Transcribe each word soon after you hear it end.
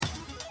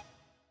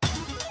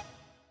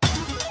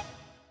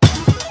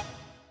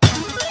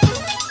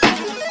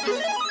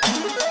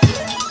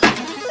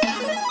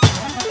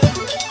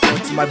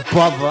my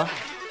brother.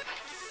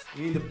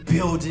 You in the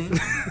building.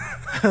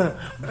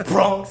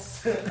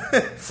 Bronx.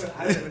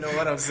 I don't even know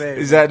what I'm saying.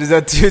 Is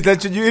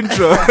that your new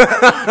intro?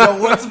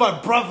 Yo, what's my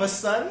brother,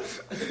 son?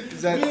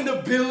 You in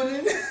the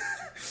building.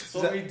 That's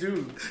what we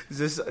do. Is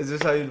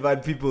this how you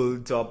invite people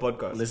to our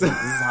podcast? Listen,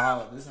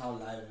 this is how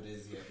live it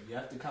is here. You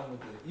have to come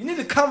with it. You need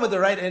to come with the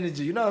right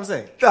energy. You know what I'm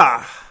saying?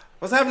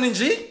 What's happening,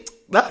 G?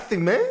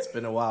 Nothing, man. It's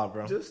been a while,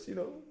 bro. Just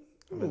a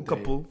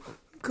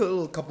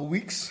couple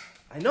weeks.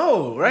 I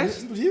know, right?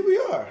 Here we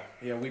are.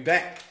 Yeah, we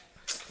back.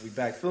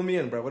 Fill me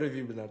in, bro. What have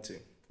you been up to?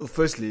 Well,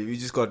 firstly, we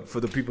just got, for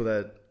the people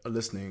that are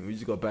listening, we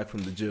just got back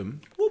from the gym.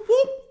 Whoop,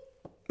 whoop.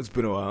 It's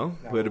been a while.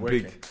 Now We had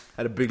we're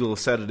a big little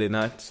Saturday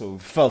night, so we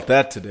felt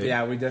that today.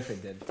 Yeah, we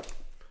definitely did.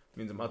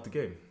 Means I'm out the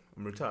game.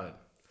 I'm retired.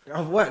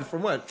 Of what?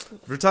 From what?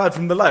 Retired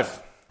from the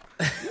life.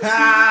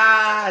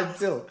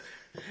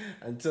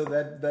 Until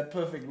that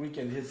perfect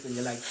weekend hits and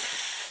you're like,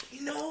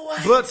 you know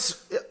what?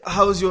 But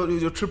how was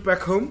your trip back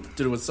home?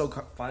 Dude, it was so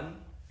fun,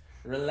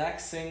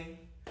 relaxing.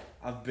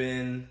 I've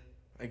been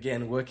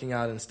again working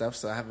out and stuff,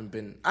 so I haven't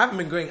been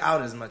going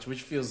out as much,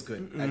 which feels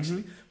good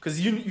actually,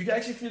 because you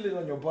actually feel it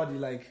on your body,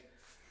 like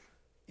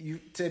you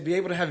to be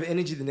able to have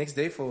energy the next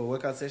day for a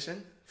workout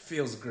session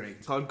feels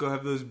great. Can't go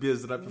have those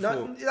beers the night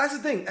before. That's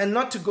the thing, and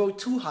not to go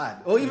too hard,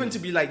 or even to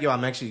be like, yo,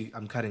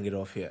 I'm cutting it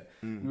off here.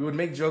 We would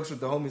make jokes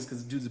with the homies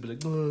because the dudes would be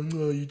like,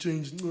 no, you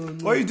changed. No.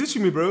 Why are you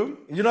ditching me, bro?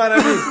 You know what I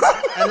mean?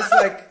 And it's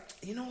like,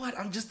 you know what?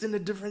 I'm just in a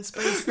different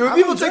space.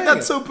 People take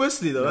that so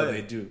personally, though. No, right?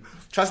 they do.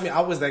 Trust me, I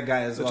was that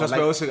guy as well. Trust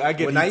me, also, I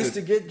get when heated. I used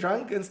to get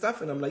drunk and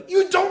stuff, and I'm like,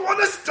 you don't want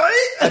to stay.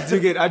 I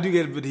do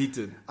get a bit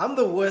heated. I'm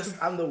the worst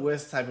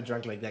type of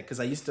drunk like that, because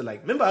I used to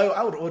remember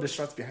I would order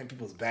shots behind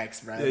people's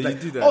backs, right? Yeah, like,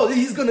 you do that. Oh,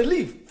 he's gonna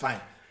leave.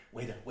 Fine.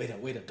 Waiter.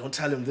 Don't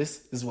tell him this.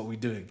 This is what we're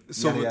doing.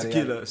 Silver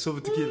tequila.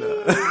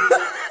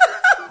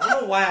 I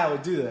don't know why I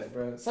would do that,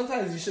 bro.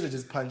 Sometimes you should have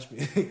just punched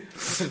me.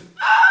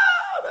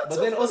 But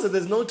then also,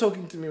 there's no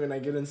talking to me when I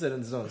get in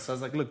certain zones. So I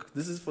was like, look,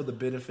 this is for the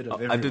benefit of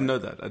everyone. I didn't know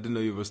that. I didn't know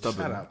you were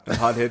stubborn Shut up. and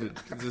hard-headed.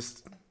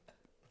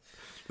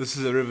 This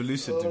is a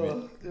revolution to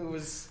me. It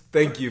was...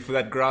 Thank you for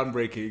that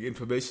groundbreaking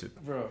information.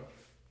 Bro.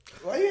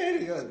 Why are you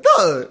hating on?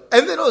 No.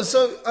 And then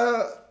also,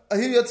 I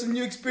hear you had some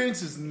new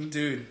experiences,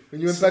 Dude.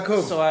 when you went back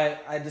home. So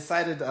I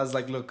decided, I was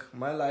like, look,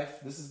 my life,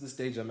 this is the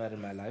stage I'm at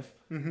in my life.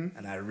 Mm-hmm.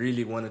 And I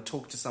really want to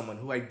talk to someone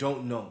who I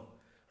don't know.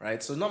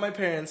 Right? So not my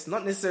parents,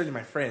 not necessarily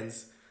my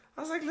friends.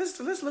 I was like, let's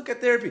look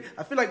at therapy.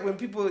 I feel like when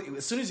people,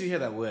 as soon as you hear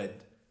that word,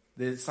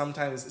 there's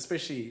sometimes,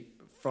 especially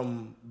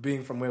from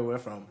being from where we're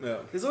from,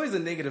 there's always a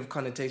negative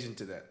connotation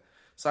to that.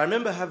 So I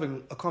remember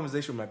having a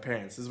conversation with my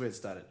parents. This is where it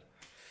started.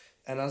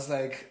 And I was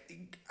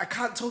like, I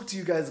can't talk to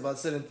you guys about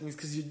certain things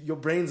because your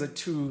brains are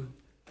too...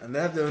 And they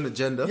have their own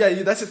agenda.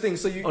 Yeah, that's the thing.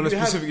 So on a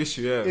specific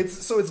issue, yeah.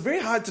 It's very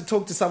hard to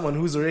talk to someone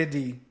who's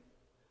already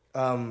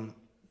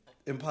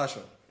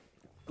impartial.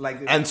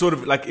 And sort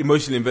of like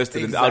emotionally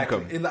invested in the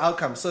outcome. In the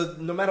outcome. So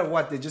no matter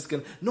what, they're just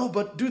going to, no,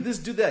 but do this,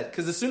 do that.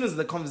 Because as soon as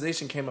the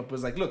conversation came up, it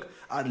was like, look,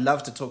 I'd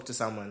love to talk to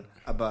someone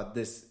about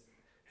this.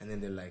 And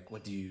then they're like,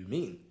 what do you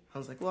mean? I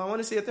was like, well, I want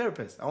to see a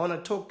therapist. I want to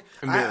talk.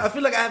 I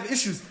feel like I have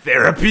issues.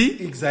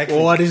 Therapy? Exactly.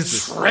 What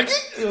is this?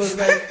 It was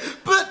like,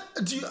 but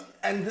do you...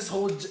 And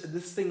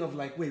this thing of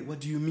like, wait, what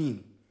do you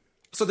mean?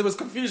 So there was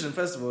confusion,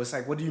 first of all. It's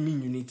like, what do you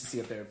mean you need to see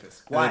a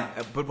therapist? Why?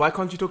 But why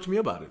can't you talk to me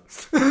about it?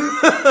 And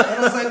I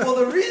was like, well,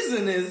 the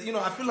reason is,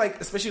 I feel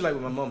like, especially like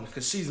with my mom,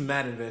 because she's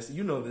mad invested.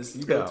 You know this.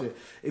 You go to it.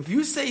 If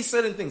you say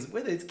certain things,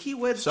 whether it's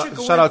keywords,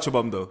 shout out your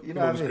mom, though. You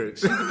know what I mean? Great.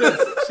 She's the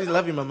best. She's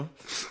love you, mama.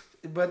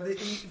 But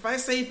if I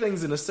say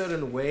things in a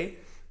certain way,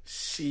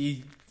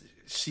 she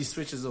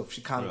switches off.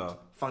 She can't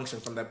function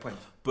from that point.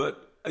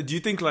 But do you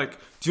think, do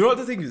you know what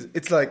the thing is?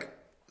 It's like,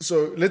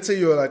 so let's say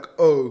you're like,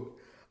 oh,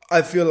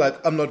 I feel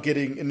like I'm not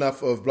getting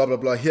enough of blah, blah,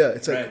 blah here.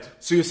 It's like, right.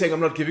 So you're saying I'm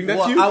not giving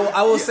that to you?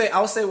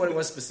 I'll say what it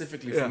was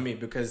specifically for me,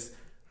 because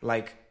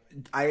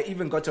I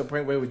even got to a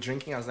point where with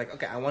drinking, I was like,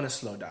 okay, I want to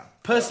slow down.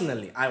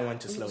 Personally, I want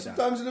to slow down.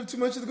 Sometimes you live too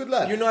much of the good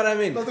life. You know what I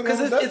mean?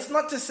 Because it's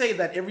not to say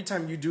that every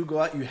time you do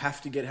go out, you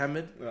have to get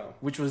hammered,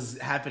 which was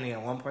happening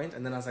at one point.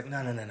 And then I was like, no,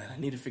 I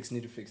need to fix.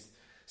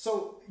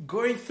 So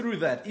going through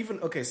that,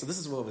 so this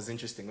is what was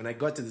interesting. When I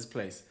got to this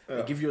place,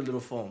 they give you a little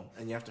form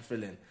and you have to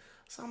fill in.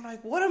 So I'm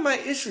like, what are my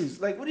issues?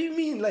 Like, what do you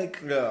mean?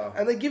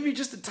 And they give you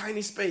just a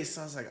tiny space.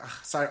 So I was like,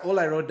 sorry. All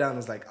I wrote down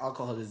was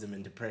alcoholism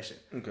and depression.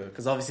 Okay.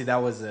 Because obviously that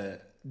was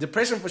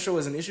depression for sure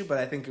was an issue, but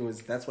I think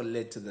that's what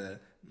led to the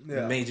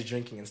major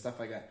drinking and stuff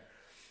like that.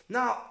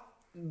 Now,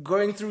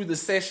 going through the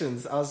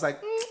sessions, I was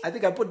like, I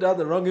think I put down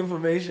the wrong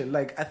information.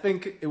 I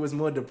think it was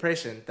more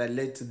depression that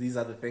led to these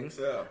other things.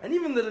 Yeah. And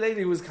even the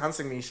lady who was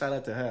counseling me, shout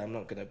out to her. I'm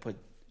not going to put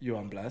you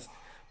on blast.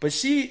 But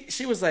she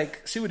was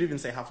like, she would even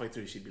say halfway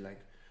through, she'd be like,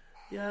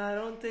 yeah, I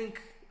don't think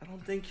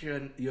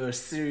you're a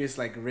serious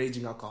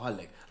raging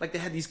alcoholic. They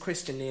had these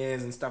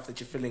questionnaires and stuff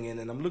that you're filling in,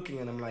 and I'm looking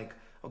and I'm like,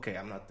 okay,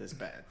 I'm not this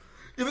bad.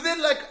 Yeah, but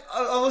then like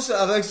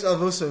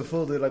I've also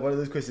folded like one of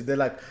those questions. They're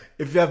like,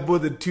 if you have more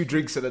than 2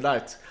 drinks in a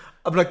night,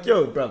 I'm like,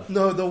 yo, bro.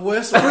 No, the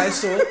worst one I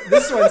saw.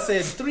 This one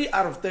said 3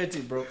 out of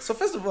 30, bro. So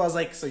first of all, I was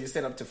like, so you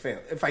set up to fail.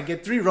 If I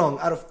get 3 wrong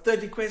out of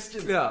 30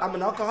 questions, I'm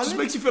an alcoholic. It just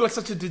makes you feel like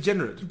such a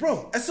degenerate,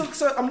 bro. And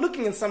so I'm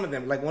looking at some of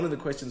them. Like one of the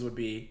questions would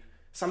be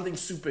something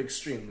super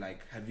extreme,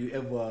 like have you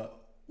ever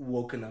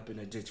woken up in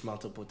a ditch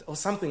multiple times or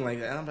something like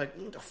that? And I'm like,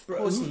 of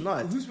course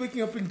not. Who's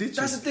waking up in ditches?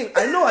 That's the thing.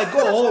 I know I go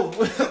home.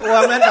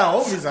 Well, I'm at my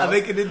homie's house. I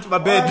make it into my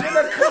bed. I'm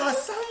in a car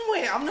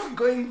somewhere. I'm not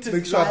going to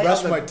make sure I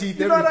brush my teeth.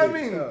 You know what I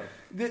mean?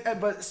 Yeah.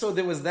 But so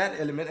there was that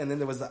element, and then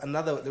there was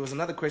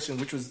another question,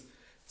 which was,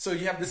 so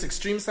you have this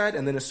extreme side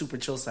and then a super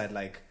chill side.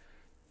 Like,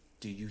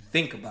 do you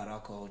think about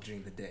alcohol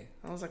during the day?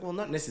 I was like, well,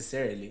 not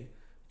necessarily.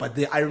 But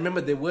I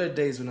remember there were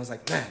days when I was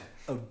like, man,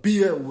 a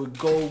beer would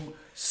go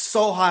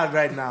so hard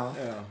right now,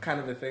 kind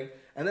of a thing.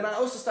 And then I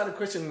also started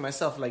questioning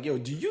myself, like, yo,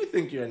 do you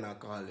think you're an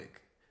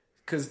alcoholic?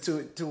 Because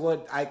to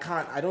what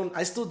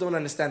I still don't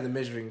understand the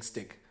measuring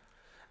stick.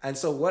 And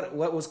so what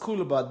was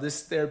cool about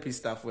this therapy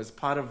stuff was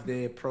part of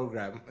their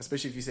program,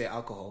 especially if you say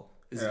alcohol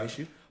is an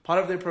issue, part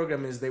of their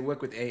program is they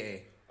work with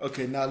AA.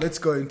 Okay, now let's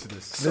go into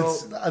this. So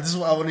this is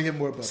what I want to hear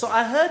more about. So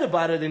I heard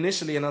about it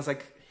initially and I was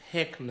like,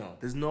 heck no.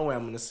 There's no way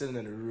I'm going to sit in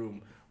a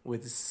room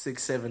with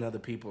 6-7 other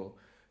people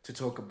to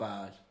talk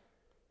about,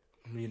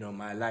 you know,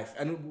 my life.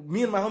 And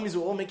me and my homies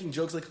were all making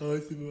jokes like,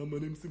 hi, Simba, my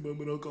name's Simba,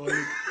 I'm an alcoholic.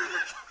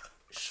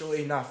 Sure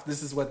enough,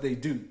 this is what they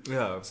do.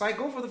 Yeah. So I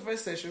go for the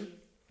first session.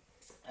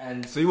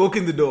 And so you walk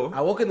in the door.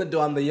 I walk in the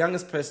door. I'm the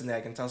youngest person there.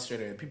 I can tell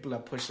straight away. People are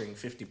pushing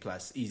 50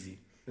 plus, easy.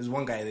 There's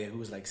one guy there who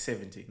was like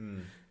 70.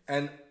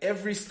 And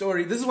every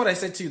story, this is what I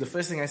said to you. The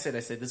first thing I said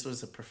this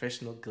was a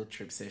professional guilt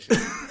trip session.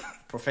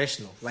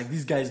 Professional. Like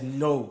these guys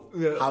know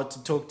how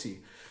to talk to you.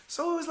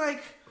 So it was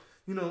like,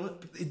 you know,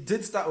 it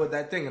did start with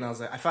that thing. And I was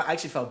like, I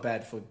actually felt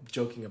bad for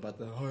joking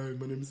about hi,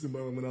 my name is Simba,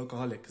 I'm an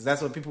alcoholic. Because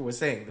that's what people were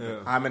saying.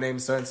 Like, hi, my name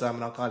is so-and-so, I'm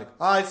an alcoholic.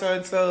 Hi,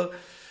 so-and-so.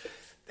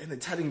 And they're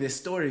telling their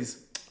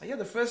stories. Yeah,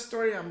 the first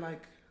story, I'm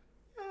like,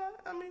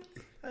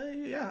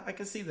 I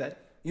can see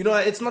that. You know,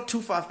 it's not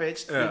too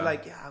far-fetched. Yeah. You're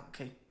like, yeah,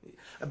 okay.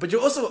 But you're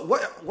also,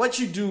 what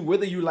you do,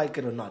 whether you like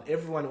it or not,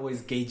 everyone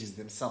always gauges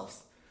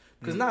themselves.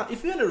 Because now,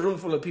 if you're in a room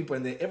full of people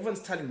and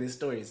everyone's telling their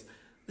stories,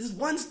 there's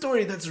one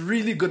story that's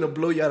really going to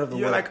blow you out of the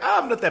water. You're like,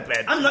 I'm not that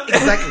bad. I'm not,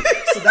 exactly.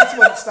 So that's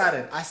what it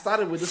started. I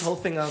started with this whole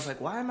thing. I was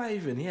like, why am I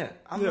even here?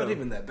 I'm not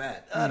even that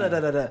bad.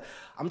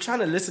 I'm trying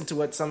to listen to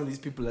what some of these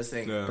people are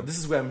saying. But this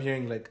is where I'm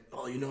hearing like,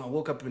 oh, you know, I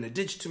woke up in a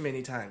ditch too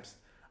many times.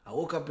 I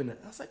woke up I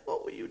was like,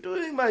 what were you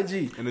doing, my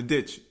G? In a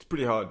ditch. It's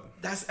pretty hard.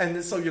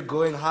 And so you're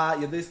going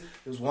hard. There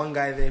was one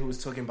guy there who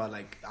was talking about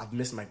like, I've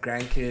missed my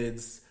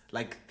grandkids.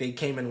 Like they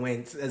came and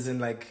went, as in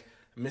like,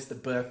 missed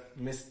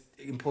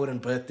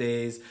important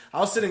birthdays.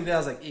 I was sitting there, I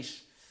was like,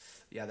 ish.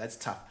 Yeah, that's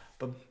tough.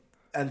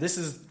 And this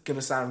is going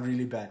to sound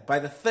really bad. By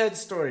the third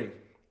story,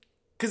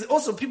 because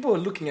also people were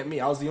looking at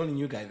me. I was the only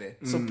new guy there.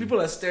 So people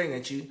are staring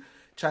at you,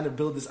 trying to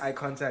build this eye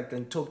contact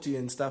and talk to you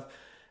and stuff.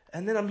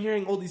 And then I'm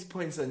hearing all these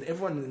points and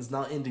everyone is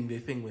now ending their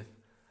thing with,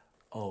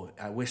 oh,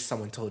 I wish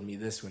someone told me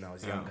this when I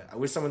was younger. I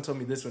wish someone told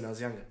me this when I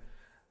was younger.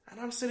 And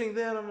I'm sitting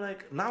there and I'm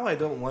like, now I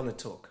don't want to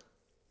talk.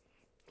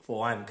 For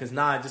one, because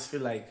now I just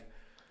feel like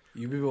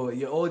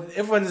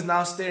everyone is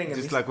now staring at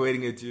me. Just like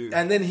waiting at you.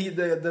 And then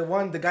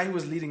the guy who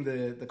was leading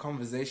the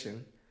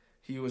conversation,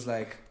 he was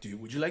like,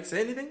 would you like to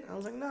say anything? I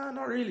was like, nah,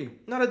 not really.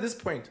 Not at this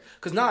point.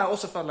 Because now I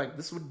also felt like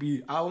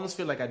I almost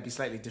feel like I'd be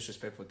slightly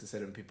disrespectful to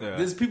certain people. Yeah.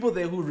 There's people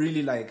there who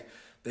really like,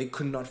 they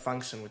could not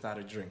function without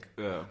a drink.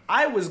 Yeah.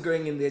 I was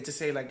going in there to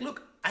say like,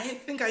 look, I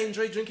think I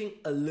enjoy drinking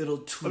a little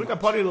too much. I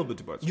party a little bit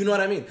too much. You know what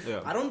I mean?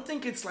 Yeah. I don't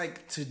think it's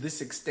like to this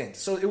extent.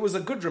 So it was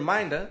a good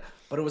reminder.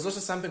 But it was also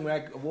something where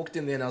I walked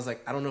in there and I was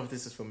like, I don't know if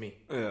this is for me.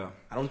 Yeah.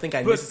 I don't think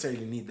I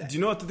necessarily need that. Do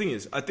you know what the thing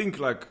is? I think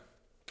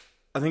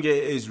it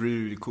is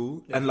really, really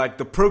cool. Yeah. And like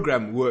the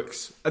program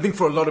works. I think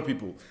for a lot of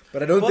people.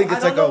 But I don't think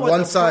it's like a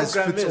one size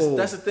fits all.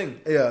 That's the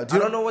thing. Yeah. I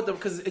don't know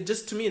because it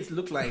just, to me, it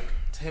looked like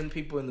 10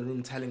 people in the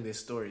room telling their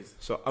stories.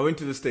 So I went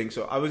to this thing.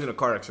 So I was in a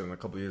car accident a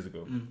couple of years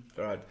ago.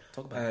 Right.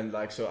 Talk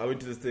about it. So I went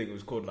to this thing. It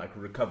was called like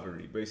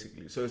recovery,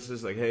 basically. So it's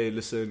just like, hey,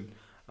 listen.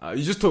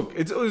 You just talk.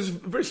 It was a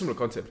very similar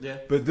concept. Yeah.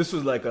 But this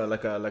was like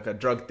a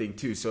drug thing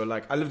too. So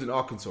like I lived in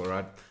Arkansas,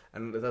 right?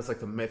 And that's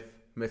like the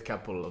meth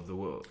capital of the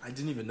world. I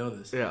didn't even know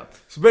this. Yeah.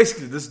 So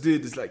basically, this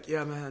dude is like,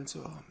 yeah, man.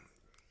 So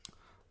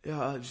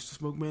I used to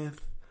smoke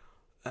meth,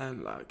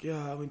 and like,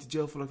 I went to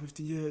jail for like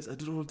 15 years. I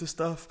did all of this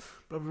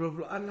stuff, blah blah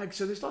blah. And like,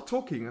 so they start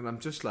talking, and I'm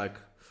just like.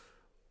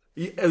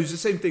 It was the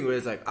same thing where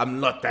it's like, I'm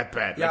not that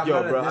bad. Yeah, like,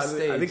 yo, bro,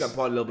 I think I'm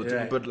probably a little bit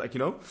too, but like, you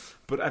know,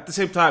 but at the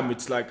same time,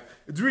 it's like,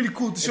 it's really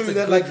cool to show you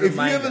that, like, if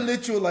you ever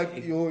let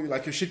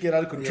your shit get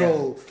out of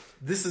control,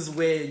 this is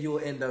where you'll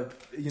end up,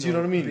 do you know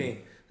what I mean?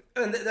 Being.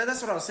 And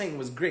that's what I was saying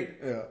was great.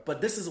 Yeah. But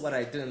this is what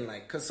I didn't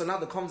like. Because so now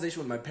the conversation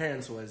with my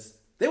parents was,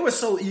 they were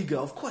so eager.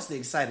 Of course they're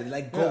excited.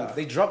 Like, go. Yeah.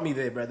 They dropped me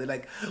there, bro. They're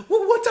like,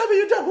 what time are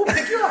you done? We'll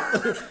pick you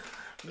up.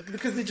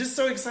 Because they're just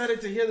so excited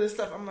to hear this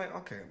stuff. I'm like,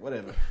 okay,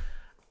 whatever.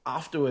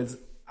 Afterwards,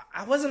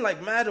 I wasn't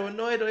like mad or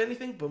annoyed or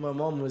anything, but my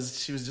mom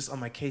she was just on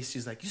my case.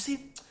 She's like, you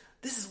see,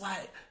 this is why,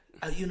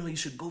 you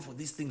should go for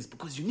these things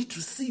because you need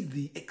to see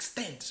the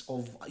extent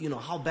of,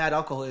 how bad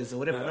alcohol is or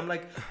whatever. And I'm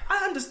like,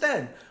 I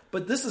understand.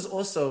 But this is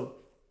also,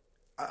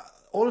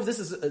 all of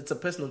this it's a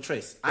personal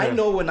trace. Yeah. I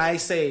know when I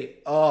say,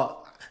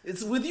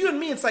 it's with you and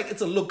me, it's like,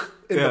 it's a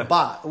look in the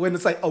bar. When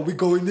it's like, are we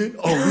going in?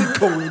 Are we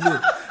going in?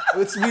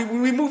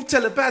 We move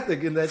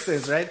telepathic in that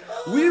sense, right?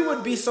 We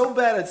would be so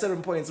bad at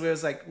certain points where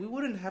it's like we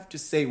wouldn't have to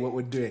say what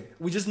we're doing.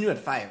 We just knew at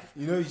 5.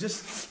 You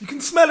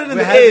can smell it in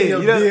the air.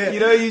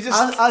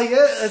 I'll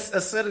hear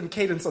a certain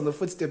cadence on the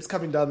footsteps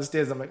coming down the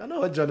stairs. I'm like, I know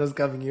what Jono's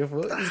coming here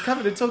for. He's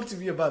coming to talk to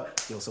me about,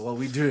 so what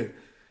we doing?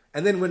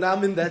 And then when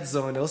I'm in that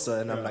zone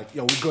also, and I'm like,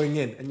 we're going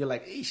in, and you're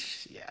like,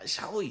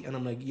 shall we? And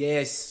I'm like,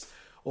 yes.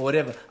 Or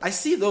whatever. I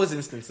see those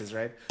instances,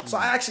 right? So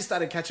I actually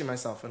started catching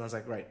myself, and I was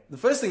like, right, the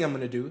first thing I'm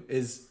going to do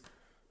is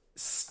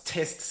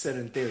test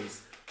certain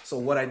theories. So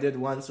what I did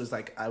once was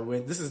like,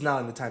 this is now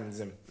in the time in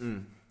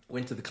Zim.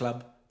 Went to the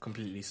club,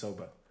 completely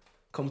sober.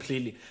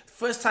 Completely.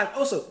 First time,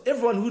 also,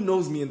 everyone who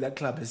knows me in that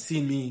club has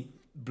seen me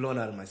blown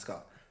out of my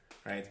skull,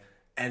 right?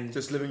 And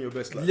just living your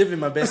best life. Living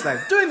my best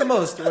life. Doing the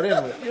most,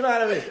 whatever. You know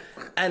what I mean?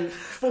 And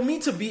for me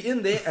to be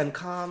in there and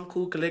calm,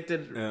 cool,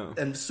 collected,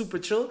 and super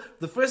chill,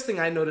 the first thing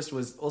I noticed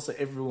was also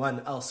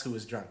everyone else who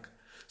was drunk.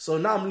 So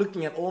now I'm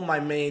looking at all my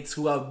mates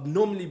who I would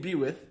normally be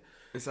with.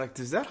 It's like,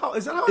 is that how I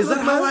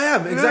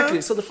am? Exactly.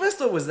 Yeah. So the first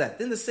thought was that.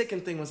 Then the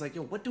second thing was like,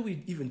 what do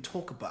we even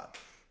talk about?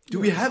 Do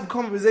we have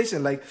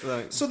conversation? Like,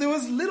 so there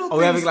was little things. Are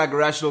we having like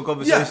rational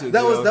conversations?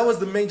 Yeah, that was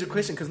the major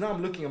question. Because now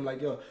I'm looking, I'm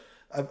like,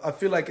 I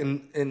feel like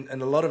in a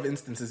lot of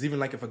instances, even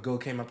like if a girl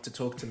came up to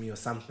talk to me or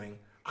something,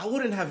 I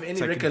wouldn't have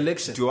any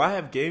recollection. Do I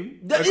have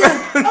game? I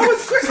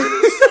was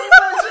questioning so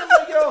much.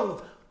 I'm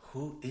like,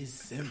 who is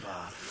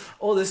Simba?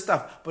 All this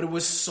stuff. But it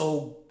was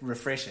so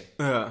refreshing.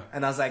 Yeah.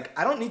 And I was like,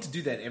 I don't need to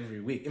do that every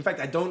week. In fact,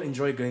 I don't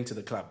enjoy going to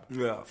the club.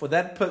 Yeah. For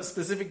that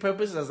specific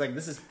purpose, I was like,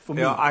 this is for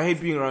me. Yeah, I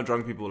hate being around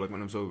drunk people like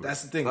when I'm sober.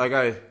 That's the thing.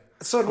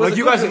 So it was like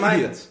you guys are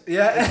idiots.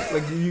 Yeah.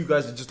 Like you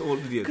guys are just all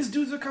idiots. Because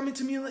dudes were coming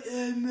to me like,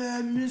 man,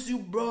 I miss you,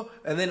 bro.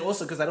 And then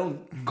also because I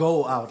don't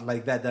go out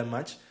like that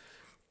much.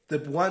 The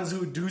ones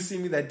who do see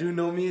me, that do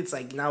know me, it's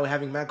like now we're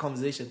having mad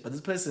conversation. But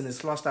this person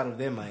is flushed out of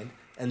their mind.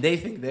 And they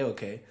think they're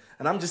okay.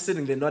 And I'm just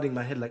sitting there nodding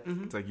my head like,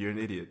 It's like, you're an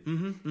idiot.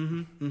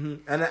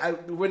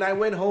 And when I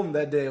went home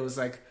that day, it was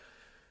like,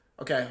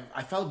 okay,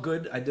 I felt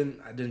good. I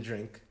didn't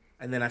drink.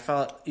 And then I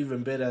felt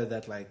even better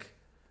that like,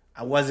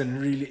 I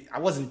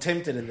wasn't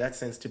tempted in that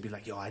sense to be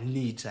like, I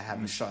need to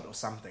have a shot or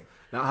something.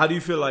 Now, how do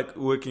you feel like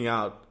working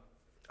out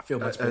I feel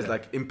much better. Has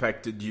like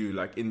impacted you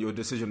like in your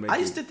decision making? I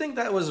used to think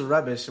that was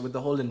rubbish with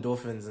the whole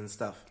endorphins and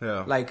stuff.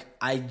 Yeah. Like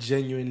I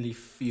genuinely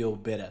feel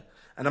better.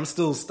 And I'm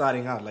still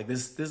starting out. Like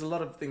there's a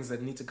lot of things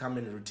that need to come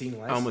in routine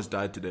wise. I almost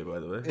died today,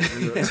 by the way.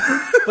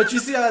 But you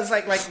see how it's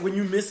like when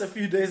you miss a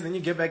few days and then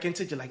you get back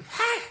into it, you're like,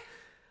 hey,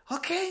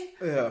 okay.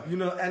 Yeah.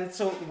 And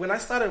so when I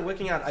started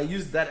working out, I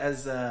used that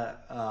as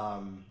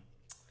a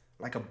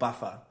like a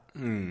buffer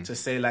to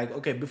say like,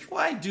 okay, before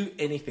I do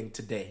anything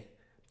today,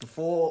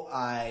 before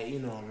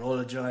I, roll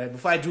a joint,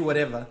 before I do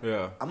whatever,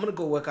 I'm going to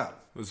go work out.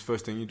 What's the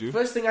first thing you do?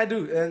 First thing I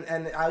do.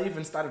 And I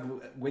even started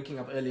waking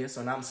up earlier,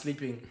 so now I'm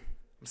sleeping.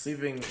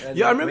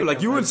 Yeah, I remember,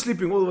 like, you weren't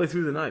sleeping all the way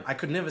through the night. I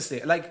could never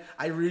stay. Like,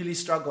 I really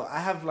struggle. I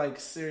have, like,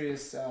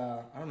 serious,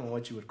 I don't know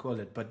what you would call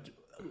it, but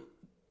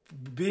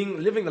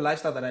living the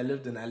lifestyle that I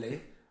lived in LA,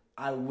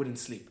 I wouldn't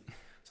sleep.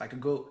 So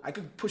I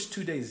could push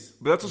 2 days.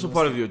 But that's also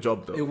part of your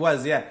job, though. It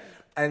was, yeah.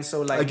 And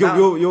so, like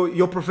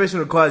your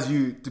profession requires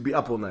you to be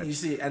up all night. You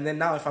see, and then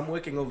now if I'm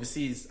working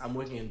overseas, I'm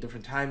working in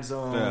different time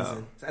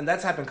zones. And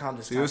that's happened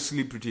countless times. So your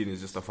sleep routine is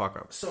just a fuck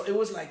up. So it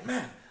was like,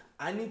 man,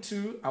 I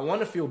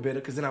want to feel better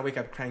because then I wake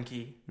up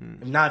cranky.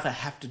 Now if I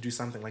have to do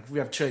something, like if we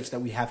have church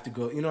that we have to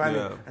go, you know what I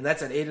mean? And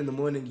that's at 8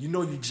 a.m,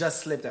 you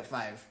just slept at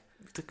 5.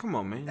 Come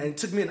on, man. And it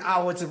took me an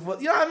hour to, you know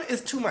what I mean?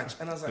 It's too much.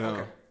 And I was like,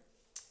 okay,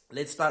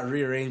 let's start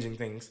rearranging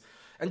things.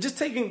 And just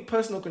taking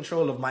personal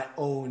control of my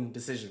own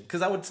decision.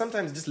 Because I would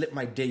sometimes just let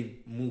my day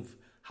move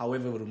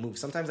however it would move.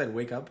 Sometimes I'd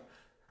wake up.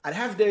 I'd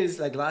have days,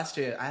 like last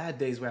year, I had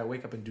days where I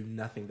wake up and do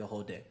nothing the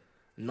whole day.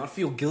 And not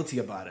feel guilty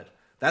about it.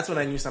 That's when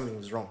I knew something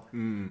was wrong.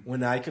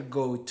 When I could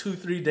go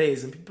 2-3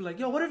 days and people are like,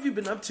 yo, what have you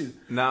been up to?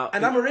 And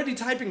I'm already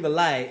typing the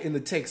lie in the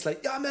text.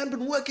 Like, yeah, man,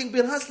 been working,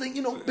 been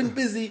hustling, been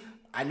busy.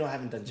 I know I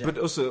haven't done jack. But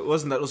also,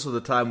 wasn't that also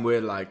the time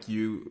where like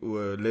you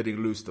were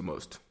letting loose the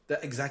most?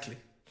 Exactly.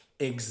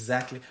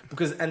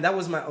 And that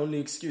was my only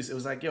excuse. It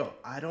was like, yo,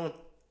 I don't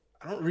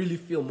really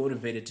feel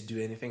motivated to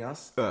do anything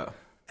else.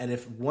 And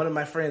if one of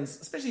my friends,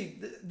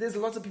 especially there's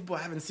lots of people I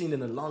haven't seen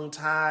in a long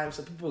time,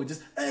 so people would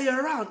just, hey,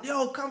 you're around,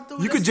 yo, come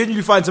through. You could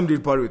genuinely find somebody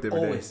to party with every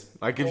day.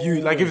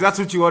 Like if that's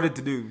what you wanted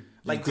to do.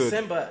 Like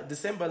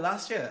December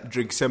last year.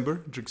 Drink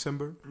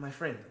December. My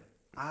friend,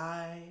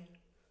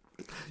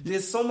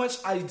 there's so much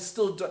I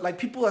still do, like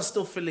people are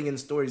still filling in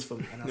stories for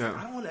me, and I was like,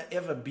 I don't want to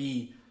ever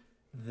be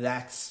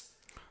that.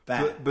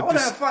 But I want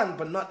to have fun,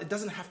 but it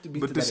doesn't have to be.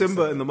 But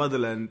December in the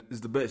motherland is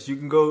the best. You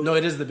can go. No,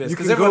 it is the best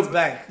because everyone's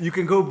back. You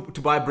can go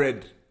to buy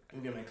bread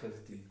Let me get my clothes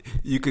to you.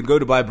 You can go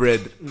to buy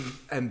bread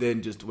and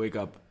then just wake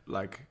up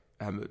like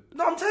hammered.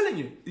 No, I'm telling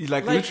you.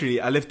 Like literally,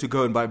 I left to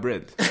go and buy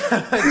bread.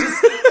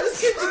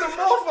 just get to the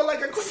mall for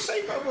like a quick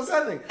shake up or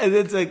something. And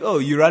then it's like, oh,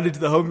 you run into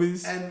the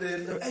homies. And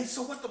then, hey,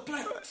 so what's the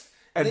plan?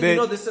 And then you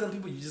know there's certain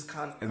people you just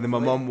can't. And then my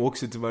mom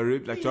walks into my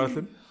room like,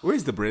 Jonathan,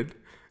 where's the bread?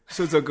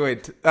 So it's like,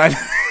 wait.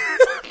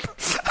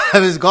 I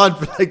was gone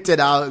for like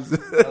 10 hours. The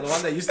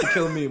one that used to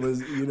kill me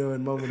was, you know,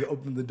 when mom would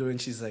open the door and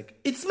she's like,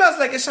 it smells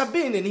like a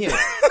shabin in here.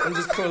 And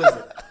just close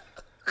it.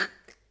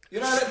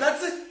 You know,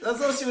 that's it.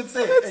 That's all she would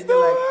say. That's and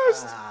you're like,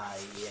 worst.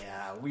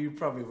 yeah, we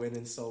probably went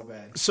in so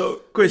bad. So,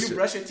 question. You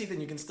brush your teeth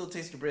and you can still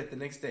taste your breath the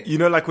next day. You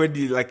know, like when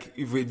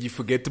you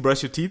forget to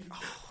brush your teeth,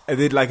 and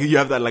then like you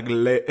have that like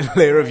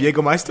layer of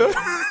Jägermeister.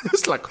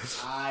 It's like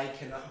I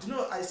cannot. Do you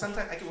know?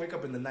 Sometimes I can wake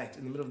up in the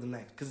middle of the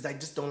night, because I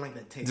just don't like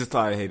that taste. Just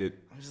I hate it.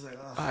 I'm just like,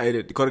 oh. I hate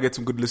it. You gotta get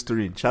some good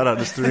Listerine. Shout out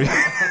Listerine.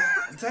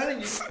 I'm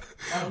telling you.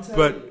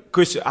 But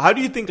question, how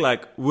do you think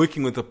like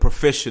working with a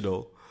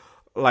professional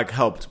like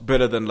helped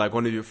better than like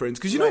one of your friends?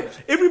 Because you know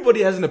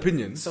everybody has an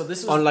opinion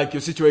on like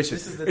your situation.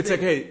 It's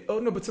like, hey, oh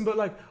no, but Simba,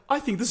 like I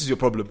think this is your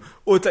problem,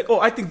 or it's like, oh,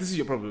 I think this is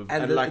your problem.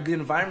 And like the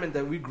environment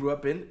that we grew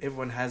up in,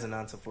 everyone has an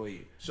answer for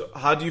you. So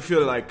how do you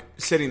feel like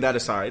setting that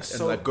aside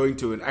and like going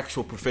to an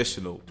actual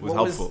professional was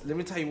helpful? Let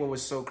me tell you what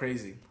was so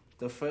crazy.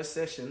 The first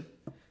session,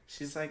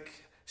 she's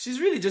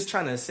really just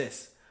trying to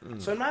assess.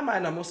 So in my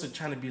mind, I'm also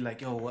trying to be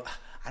like, yo,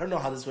 I don't know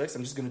how this works.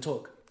 I'm just gonna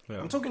talk. Yeah.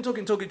 I'm talking.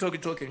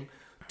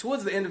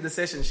 Towards the end of the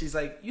session, she's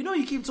like, you know,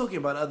 you keep talking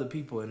about other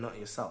people and not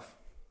yourself.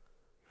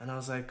 And I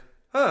was like,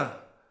 huh,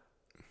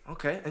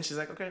 okay. And she's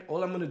like, okay,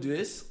 all I'm going to do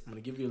is, I'm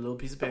going to give you a little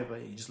piece of paper.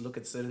 You just look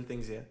at certain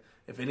things here.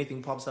 If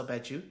anything pops up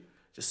at you,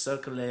 just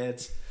circle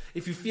it.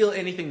 If you feel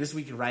anything this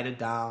week, write it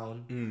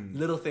down.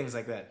 Little things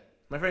like that.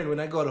 My friend, when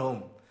I got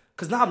home,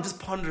 because now I'm just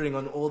pondering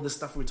on all the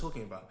stuff we're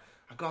talking about.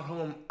 I got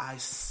home, I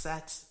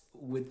sat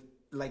with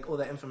like all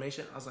that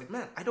information. I was like,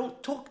 man, I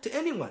don't talk to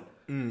anyone.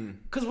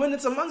 Because when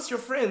it's amongst your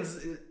friends,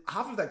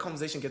 half of that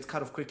conversation gets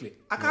cut off quickly.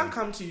 I can't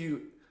come to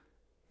you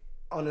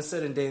on a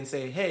certain day and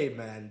say, hey,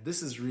 man,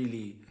 this is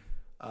really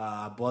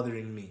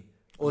bothering me.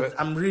 Or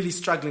I'm really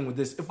struggling with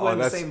this. If we're in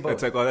the same boat.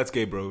 It's like, oh, that's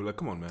gay, bro. Like,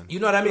 come on, man. You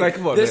know what I mean? Like,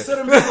 come on, there's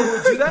certain people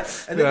who do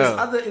that. And then there's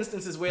other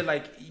instances where,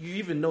 like, you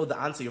even know the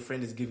answer your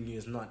friend is giving you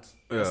is not.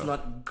 It's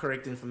not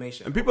correct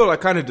information. And people are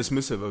like kind of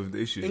dismissive of the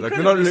issues. Like,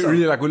 they're not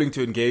really like willing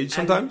to engage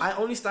sometimes. And I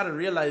only started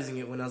realizing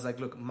it when I was like,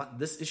 look,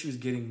 this issue is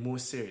getting more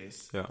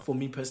serious for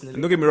me personally.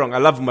 And don't get me wrong, I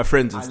love my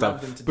friends and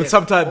stuff. But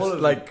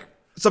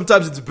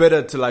sometimes it's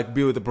better to like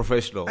be with a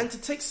professional. And to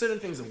take certain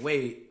things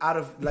away out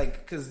of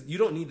like, because you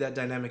don't need that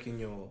dynamic in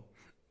your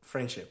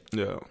friendship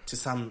to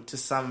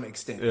some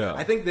extent.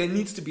 I think there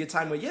needs to be a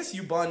time where yes,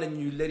 you bond and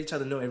you let each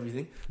other know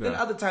everything. Then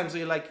other times where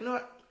you're like, you know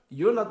what,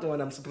 you're not the one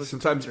I'm supposed to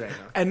talk to right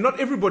now. And not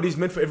everybody's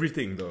meant for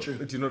everything though. True.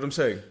 Do you know what I'm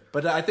saying?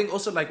 But I think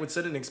also like with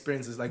certain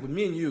experiences, like with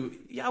me and you,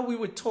 we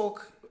would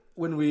talk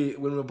when we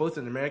were both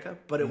in America,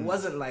 but it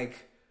wasn't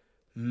like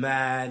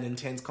mad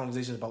intense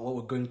conversations about what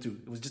we're going through.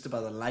 It was just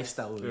about the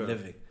lifestyle we were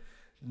living.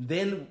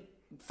 Then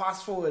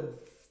fast forward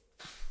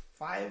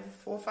 5,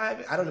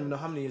 I don't even know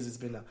how many years it's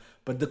been now.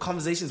 But the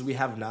conversations we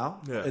have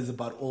now is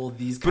about all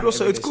these. But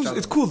also, it's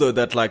cool though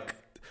that like,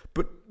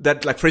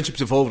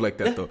 friendships evolve like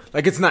that though.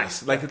 Like it's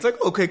nice. Like it's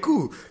like okay,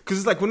 cool. Because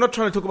it's like we're not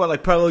trying to talk about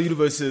like parallel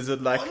universes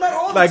and like not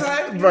all like the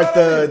time, like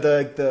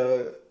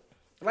the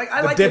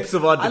depths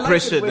of our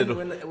depression. I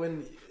like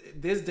when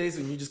there's days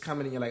when you just come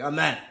in and you're like, oh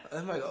man,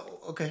 I'm like, oh,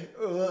 okay.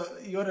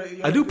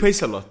 I do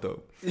pace a lot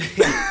though.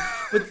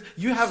 But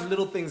you have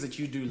little things that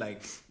you do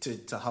like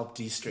to help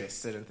de-stress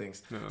certain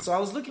things. Yeah. So I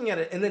was looking at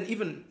it, and then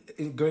even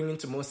going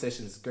into more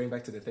sessions, going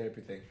back to the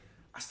therapy thing,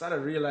 I started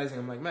realizing,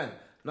 I'm like, man,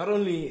 not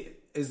only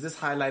is this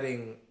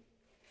highlighting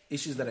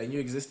issues that I knew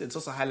existed, it's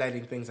also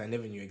highlighting things I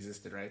never knew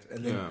existed, right?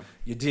 And then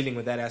you're dealing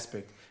with that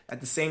aspect.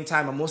 At the same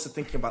time, I'm also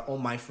thinking about all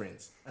my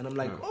friends. And I'm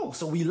like,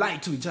 so we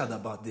lied to each other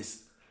about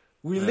this.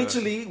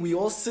 We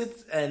all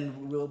sit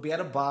and we'll be at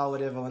a bar or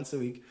whatever once a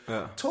week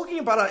talking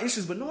about our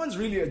issues, but no one's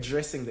really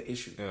addressing the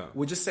issue.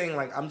 We're just saying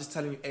like, I'm just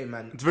telling you, hey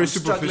man, it's very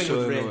superficial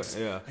with rent.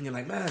 And you're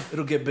like, man,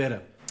 it'll get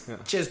better.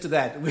 Cheers to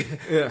that.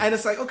 And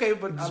it's like, okay,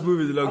 but I'm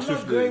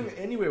not going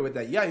anywhere with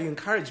that. Yeah, you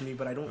encourage me,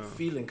 but I don't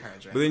feel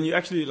encouraged. Right? But then you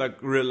actually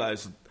like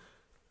realize,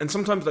 and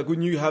sometimes like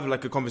when you have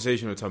like a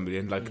conversation with somebody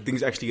and like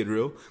things actually get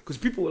real, because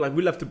people like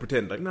we love to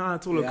pretend like, nah,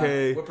 it's all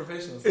okay. We're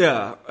professionals.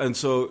 Yeah, and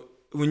so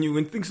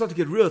when things start to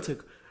get real, it's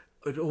like,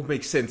 it all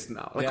makes sense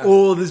now. Like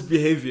all this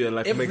behavior,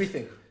 like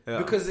everything.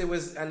 Because it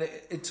was, and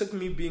it took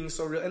me being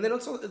so real. And then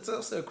also, it's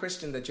also a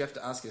question that you have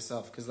to ask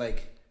yourself. Because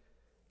like,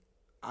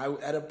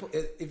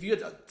 if you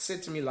had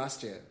said to me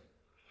last year,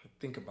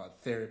 think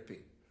about therapy,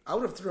 I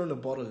would have thrown a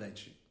bottle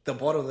at you, the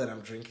bottle that I'm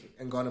drinking,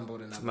 and gone and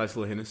bought another. Nice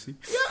little Hennessy.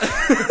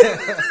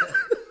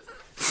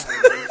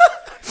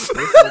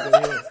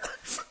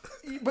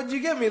 But you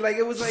get me, like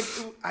it was like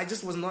I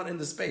just was not in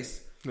the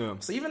space. Yeah.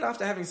 So even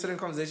after having certain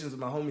conversations with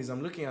my homies,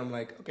 I'm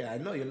like, okay, I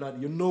know you're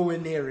nowhere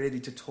near ready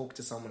to talk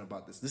to someone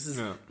about this. This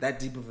is that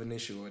deep of an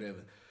issue or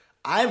whatever.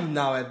 I'm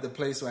now at the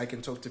place where I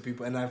can talk to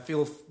people and I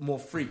feel more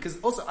free. Because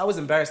also I was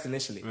embarrassed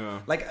initially.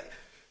 Yeah. Like,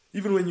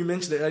 even when you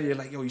mentioned it earlier,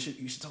 like, yo, you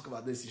should talk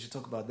about this, you should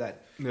talk about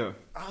that. Yeah.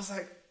 I was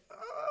like,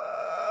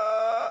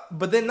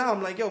 but then now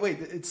I'm like, yo, wait,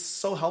 it's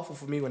so helpful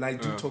for me when I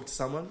do talk to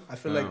someone. I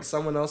feel like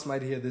someone else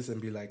might hear this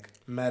and be like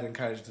mad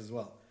encouraged as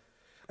well.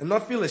 And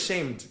not feel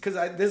ashamed. Because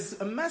there's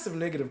a massive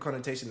negative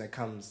connotation that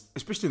comes.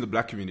 Especially in the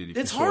black community.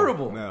 It's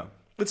horrible. Yeah.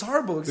 It's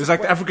horrible. There's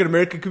like the African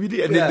American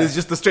community, and then there's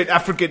just the straight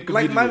African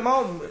community. Like my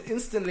mom,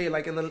 instantly,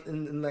 like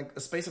in like a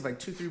space of like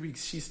 2-3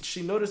 weeks,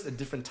 she noticed a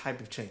different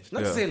type of change. Not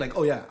to say like,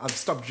 oh yeah, I've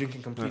stopped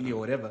drinking completely or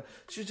whatever.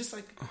 She was just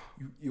like,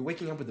 you're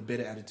waking up with a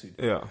better attitude.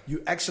 Yeah,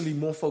 you're actually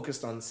more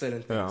focused on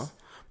certain things. Yeah.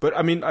 But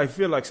I mean, I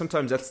feel like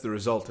sometimes that's the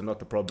result and not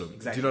the problem.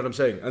 Exactly. Do you know what I'm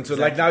saying? And so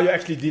like now you're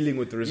actually dealing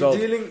with the result.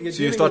 So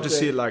you start to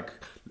see like,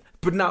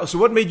 but now, so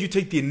what made you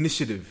take the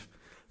initiative?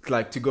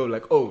 Like to go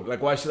like, oh,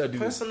 like why should I do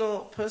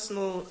personal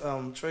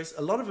choice.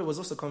 A lot of it was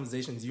also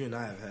conversations you and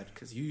I have had,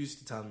 because you used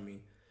to tell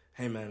me,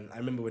 hey man, I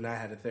remember when I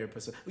had a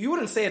therapist. So you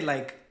wouldn't say it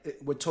like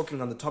we're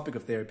talking on the topic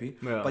of therapy,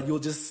 but you'll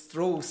just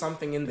throw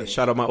something in there.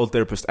 Shout out my old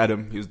therapist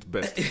Adam, he was the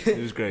best.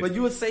 He was great. But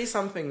you would say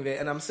something there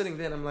and I'm sitting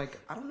there and I'm like,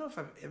 I don't know if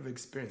I've ever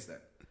experienced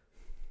that.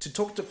 First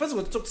of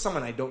all, to talk to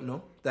someone I don't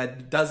know,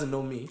 that doesn't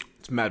know me.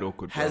 It's mad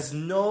awkward. Has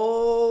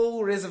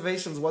no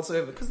reservations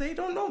whatsoever because they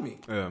don't know me.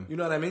 Yeah. You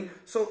know what I mean?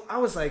 So I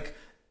was like,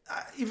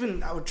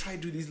 I would try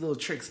to do these little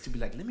tricks to be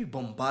like, let me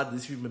bombard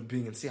this human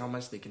being and see how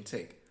much they can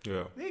take.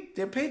 Yeah.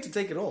 They're paid to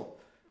take it all.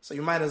 So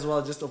you might as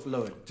well just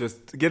offload.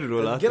 Just get it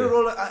all out there. Get it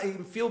all out.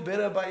 Feel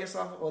better about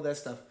yourself, all that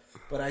stuff.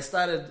 But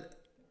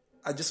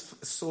I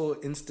just saw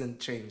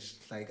instant change.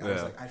 Like, I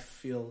was like, I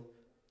feel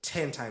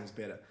 10 times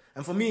better.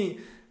 And for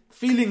me,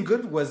 feeling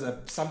good was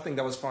something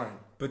that was foreign.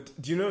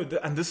 But do you know,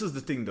 and this is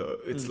the thing though,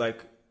 it's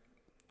like,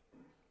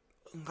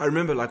 I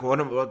remember like one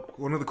of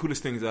the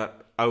coolest things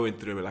that I went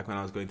through, like when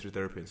I was going through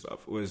therapy and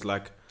stuff, was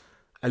like,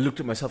 I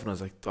looked at myself and I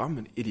was like, I'm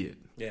an idiot.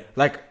 Yeah.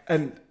 Like,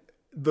 and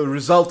the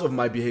result of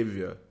my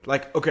behavior,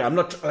 like, okay, I'm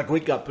not like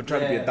waking up and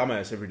trying to be a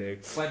dumbass every day.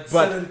 But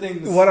certain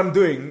things. What I'm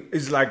doing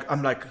is like,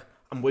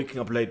 I'm waking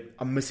up late.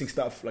 I'm missing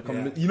stuff. Like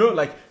I'm,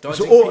 like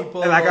dodging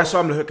people, and like I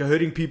saw I'm like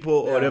hurting people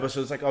or whatever.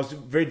 So it's like I was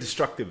very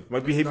destructive. My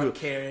behavior, not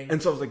caring.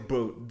 And so I was like,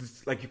 bro,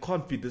 like you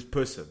can't be this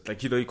person.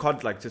 Like you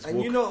can't like just. And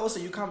walk.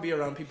 Also you can't be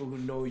around people who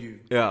know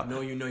you. Yeah,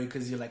 know you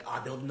because you're like,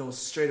 they'll know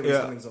straight away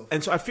something's off.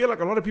 And so I feel like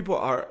a lot of people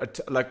are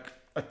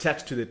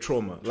attached to their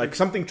trauma. Like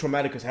something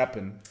traumatic has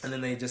happened, and then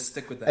they just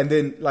stick with that. And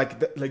then like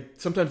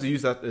sometimes they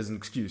use that as an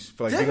excuse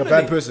for like being a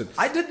bad person.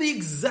 I did the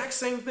exact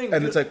same thing,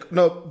 and it's like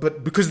no,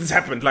 but because this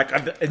happened, like,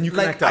 and you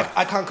can act out.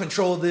 I can't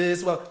control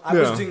this. Well, I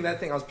was doing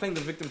that thing. I was playing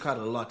the victim card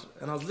a lot,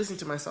 and I was listening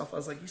to myself. I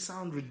was like, you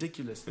sound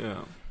ridiculous.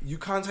 Yeah, you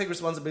can't take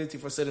responsibility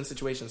for certain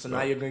situations, so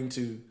now you're going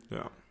to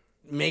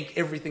make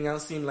everything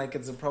else seem like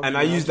it's a problem. And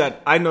I use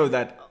that. I know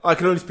that I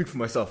can only speak for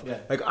myself. Yeah.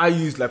 Like I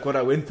used like what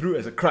I went through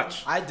as a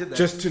crutch. I did that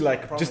just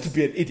to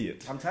be an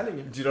idiot. I'm telling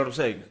you. Do you know what I'm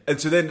saying?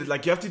 And so then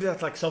like you have to do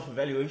that like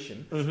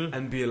self-evaluation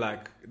and be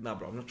like, nah,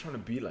 bro, I'm not trying to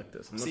be like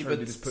this. I'm not trying to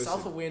be this person.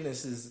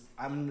 Self-awareness is,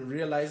 I'm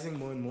realizing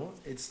more and more,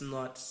 it's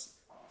not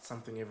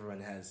something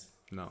everyone has.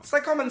 No. It's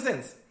like common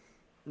sense.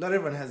 Not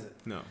everyone has it.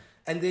 No.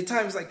 And there are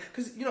times like,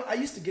 because I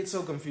used to get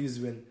so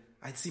confused when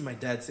I'd see my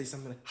dad say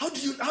something like, how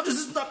does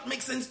this not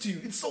make sense to you?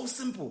 It's so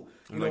simple.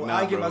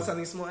 I get about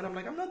something small and I'm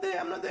like, I'm not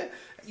there.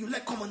 You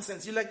lack common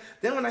sense.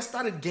 Then when I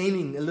started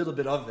gaining a little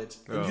bit of it,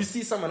 and you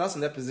see someone else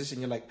in that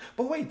position, you're like,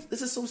 but wait,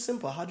 this is so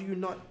simple. How do you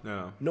not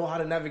know how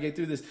to navigate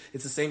through this?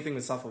 It's the same thing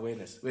with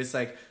self-awareness, where it's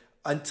like,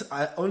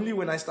 only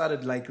when I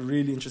started like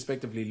really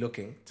introspectively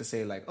looking to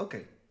say like,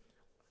 okay,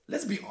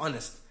 let's be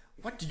honest.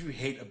 What do you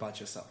hate about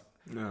yourself?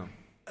 No.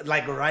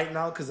 Like right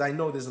now, because I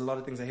know there's a lot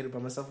of things I hate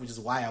about myself, which is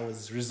why I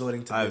was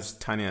resorting to I this. have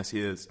tiny ass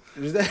ears.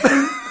 I'm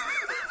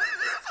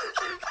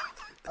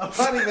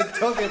not even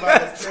talking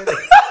about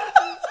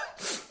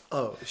this.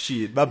 Oh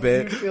shit, my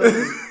bad.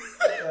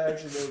 That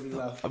actually made me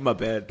laugh. My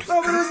bad.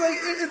 No, but it's like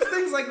it's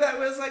things like that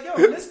where it's like, yo,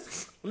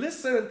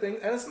 list certain things,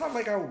 and it's not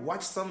like I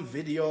watched some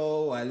video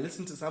or I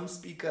listened to some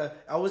speaker.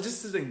 I was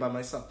just sitting by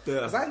myself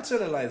because I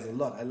internalize a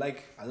lot. I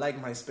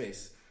like my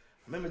space.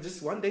 I remember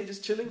just one day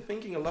just chilling,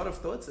 thinking a lot of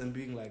thoughts and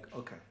being like,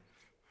 okay,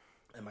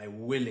 am I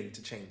willing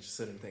to change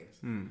certain things?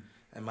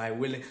 Am I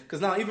willing?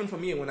 Because now even for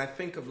me, when I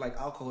think of like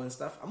alcohol and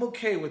stuff, I'm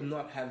okay with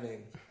not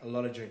having a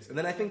lot of drinks. And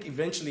then I think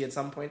eventually at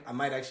some point, I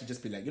might actually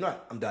just be like, you know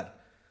what, I'm done.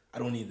 I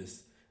don't need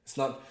this. It's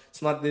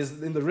not this,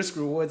 in the risk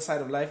reward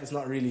side of life, it's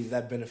not really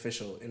that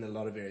beneficial in a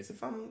lot of areas.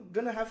 If I'm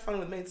going to have fun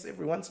with mates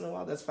every once in a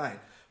while, that's fine.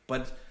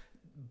 But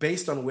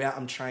based on where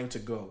I'm trying to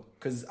go,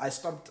 because I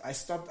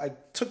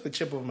took the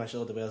chip over my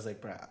shoulder where I was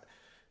like, bruh,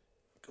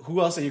 who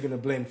else are you going to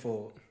blame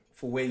for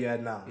where you're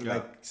at now? Yeah.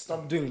 Like,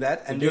 stop doing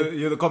that. And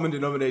you're the common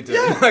denominator.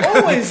 Yeah,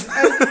 always.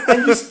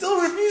 and you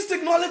still refuse to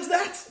acknowledge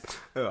that?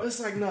 Yeah. It's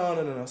like,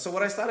 no. So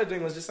what I started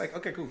doing was just like,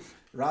 okay, cool.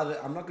 Rather,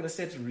 I'm not going to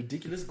set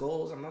ridiculous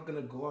goals. I'm not going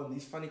to go on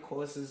these funny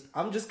courses.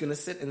 I'm just going to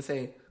sit and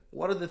say,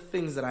 what are the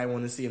things that I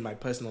want to see in my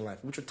personal life?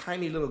 Which were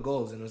tiny little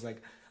goals. And it was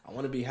like, I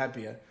want to be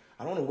happier.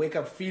 I don't want to wake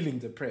up feeling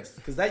depressed.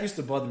 Because that used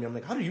to bother me. I'm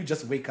like, how do you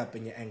just wake up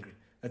and you're angry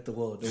at the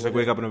world? Just like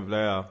wake up and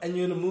and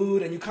you're in a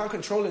mood and you can't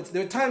control it.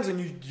 There are times when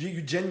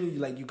you genuinely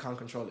like you can't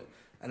control it.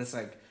 And it's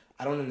like,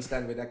 I don't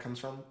understand where that comes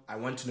from. I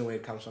want to know where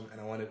it comes from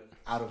and I want it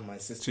out of my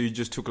system. So you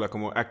just took like a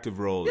more active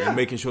role in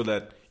making sure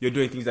that you're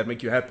doing things that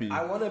make you happy.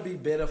 I want to be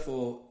better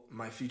for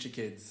my future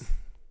kids.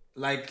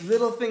 Like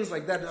little things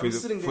like that. I'm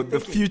sitting there for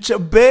the future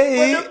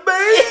babe. For the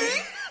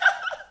babe.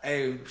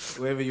 Hey,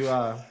 wherever you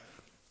are,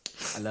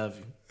 I love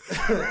you.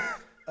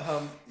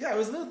 It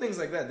was little things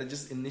like that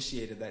just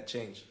initiated that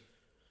change.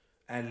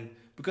 And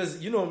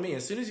because you know me,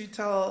 as soon as you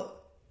tell,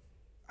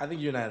 I think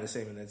you and I are the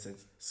same in that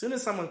sense. As soon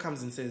as someone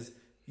comes and says,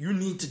 you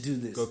need to do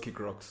this. Go kick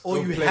rocks. Or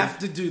you have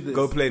to do this.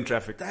 Go play in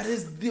traffic. That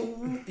is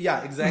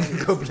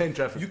exactly. Go play in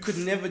traffic. You could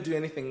never do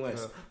anything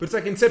worse. But it's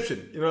like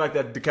Inception, you know, like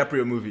that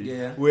DiCaprio movie.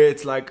 Yeah. Where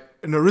it's like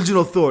an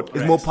original thought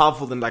is more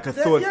powerful than like a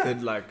thought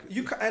that like...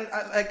 You can,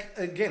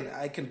 and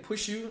I can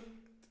push you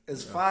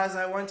as far as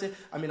I want to.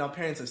 I mean, our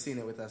parents have seen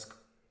it with us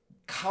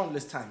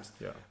countless times.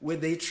 Yeah. Where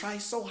they try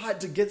so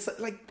hard to get,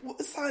 like,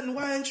 son,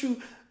 why aren't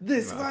you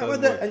this? Why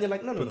that? And you're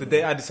like, no. But the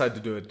day I decide to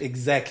do it.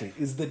 Exactly.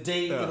 Is the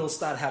day it'll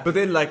start happening. But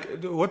then,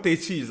 like, what they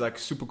see is, like,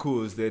 super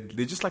cool is they're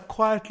just, like,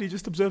 quietly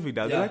just observing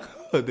that. Yeah. They're like,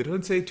 oh, they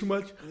don't say too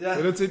much. Yeah.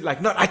 They don't say,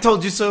 like, no, I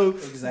told you so.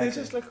 Exactly. They're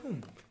just like,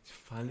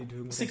 finally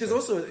doing what See, because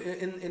also,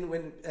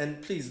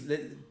 and please,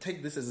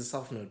 take this as a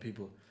self-note,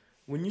 people.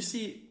 When you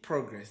see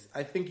progress,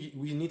 I think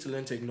we need to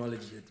learn to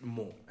acknowledge it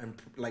more and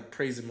like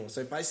praise it more. So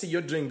if I see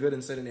you're doing good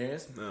in certain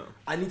areas,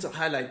 I need to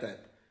highlight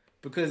that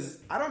because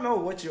I don't know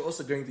what you're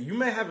also going through. You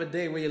may have a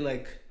day where you're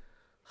like,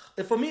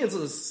 for me, it's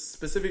a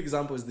specific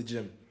example is the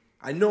gym.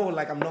 I know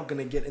like I'm not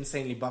going to get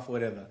insanely buff or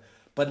whatever,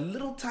 but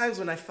little times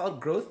when I felt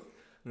growth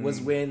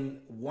was when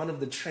one of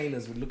the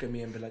trainers would look at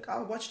me and be like, oh,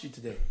 I watched you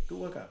today. Good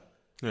workout.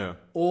 Yeah.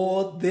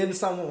 Or then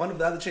one of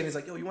the other trainers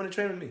like, yo, you want to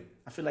train with me?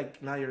 I feel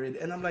like now you're ready.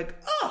 And I'm like,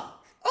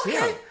 okay,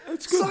 yeah,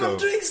 it's good, so I'm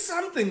doing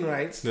something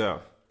right. Yeah.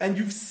 And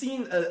you've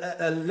seen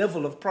a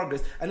level of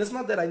progress. And it's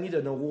not that I need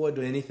an award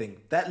or anything.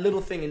 That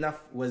little thing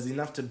was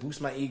enough to boost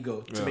my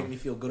ego to make me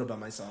feel good about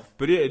myself.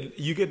 But yeah,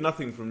 you get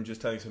nothing from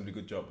just telling somebody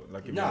good job.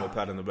 Like giving them a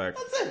pat on the back.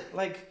 That's it.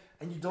 Like,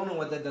 and you don't know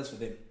what that does for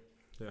them.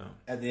 Yeah.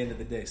 At the end of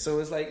the day. So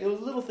it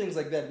was little things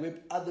like that with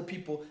other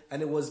people.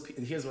 And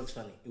here's what's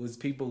funny. It was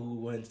people who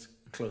weren't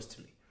close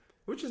to me.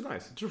 Which is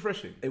nice. It's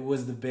refreshing. It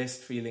was the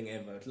best feeling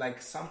ever.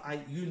 Like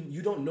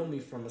you don't know me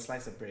from a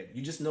slice of bread.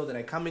 You just know that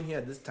I come in here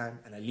at this time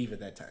and I leave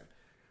at that time.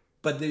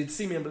 But they'd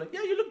see me and be like,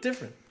 yeah, you look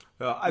different.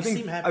 I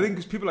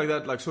think people like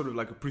that like sort of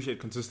like appreciate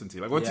consistency.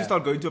 Like once you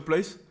start going to a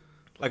place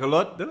like a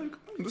lot, they're like,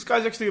 this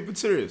guy's actually a bit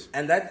serious.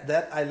 And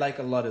that I like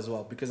a lot as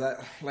well because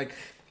I like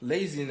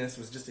laziness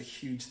was just a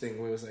huge thing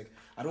where it was like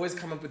I'd always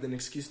come up with an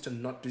excuse to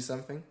not do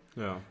something.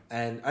 Yeah.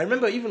 And I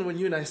remember even when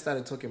you and I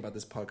started talking about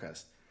this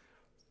podcast,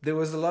 there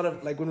was a lot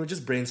of, like, when we were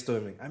just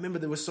brainstorming, I remember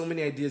there were so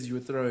many ideas you were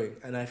throwing,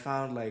 and I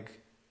found,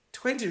 like,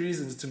 20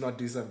 reasons to not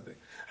do something.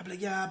 I'd be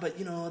like, yeah, but,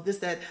 you know, this,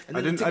 that, and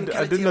then I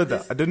didn't know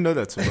that. I didn't know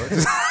that so much.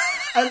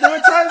 And there were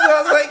times where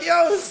I was like,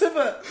 yo,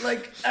 Simba,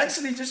 like,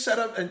 actually just shut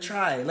up and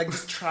try. Like,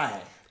 just try.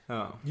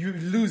 Oh. You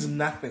lose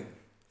nothing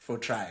for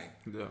trying.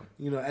 Yeah.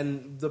 You know,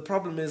 and the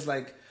problem is,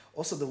 like,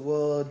 also the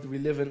world we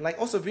live in, like,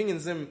 also being in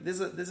Zim,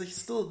 there's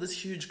still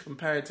this huge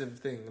comparative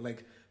thing.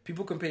 Like,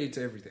 people compare you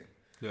to everything.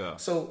 Yeah.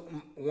 So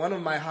one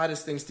of my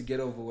hardest things to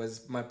get over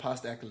was my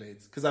past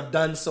accolades because I've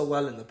done so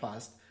well in the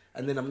past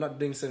and then I'm not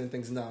doing certain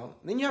things now.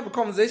 Then you have a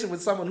conversation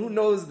with someone who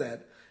knows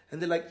that and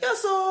they're like, yeah,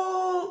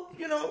 so,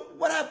 you know,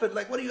 what happened?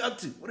 Like, what are you up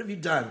to? What have you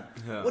done?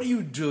 Yeah. What are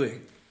you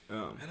doing?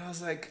 Yeah. And I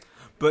was like...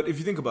 But if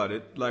you think about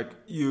it, like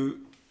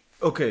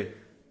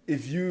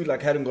if you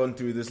like hadn't gone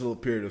through this little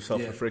period of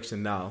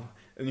self-reflection now...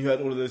 And you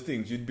had all of those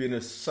things, you'd be in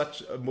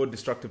such a more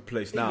destructive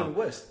place now. Even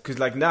worse. Because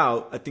like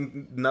now, I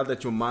think now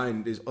that your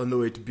mind is on the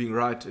way to being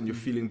right and you're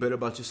feeling better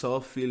about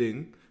yourself,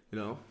 feeling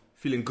good.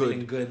 Feeling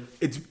good.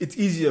 It's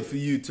easier for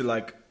you to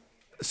like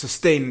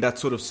sustain that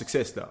sort of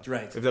success now.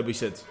 Right. If that makes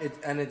sense.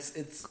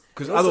 It's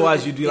because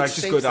otherwise you'd like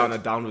just go down a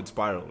downward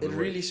spiral. It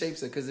really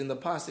shapes it because in the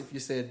past, if you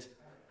said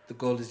the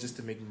goal is just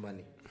to make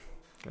money,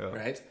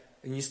 right?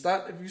 And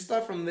if you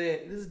start from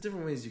there, there's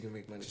different ways you can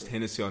make money. Just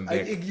Hennessy on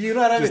deck. You know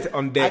what I mean? Just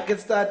on deck. I could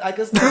start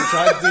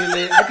drug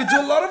dealing. I could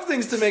do a lot of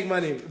things to make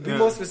money. Be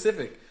more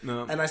specific.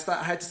 No. And I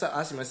had to start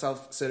asking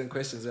myself certain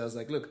questions. I was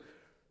like, look,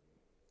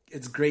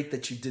 it's great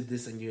that you did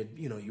this and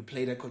you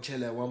played at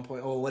Coachella at one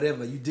point or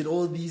whatever. You did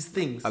all these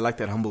things. I like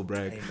that humble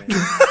brag. Hey, man.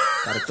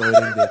 Gotta throw it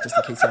in there just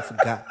in case I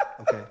forgot.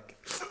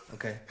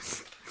 Okay.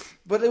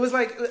 But it was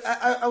like,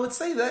 I would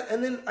say that,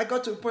 and then I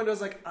got to a point where I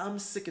was like, I'm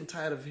sick and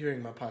tired of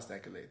hearing my past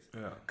accolades.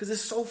 Yeah. Because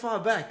it's so far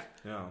back.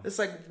 Yeah. It's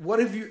like, what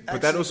have you actually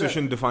But that also done?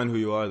 shouldn't define who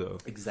you are, though.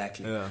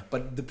 Exactly. Yeah.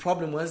 But the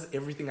problem was,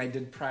 everything I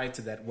did prior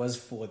to that was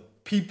for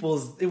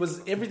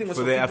everything was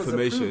for their people's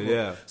affirmation, approval.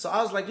 yeah. So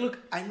I was like, look,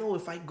 I know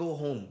if I go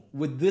home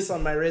with this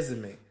on my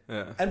resume,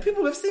 and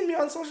people have seen me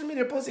on social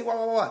media posting,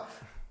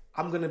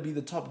 I'm going to be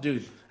the top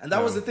dude. And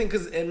that was the thing,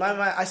 because in my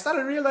mind, I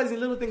started realizing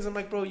little things. I'm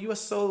like, bro, you are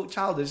so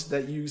childish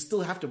that you still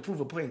have to prove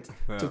a point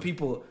to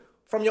people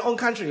from your own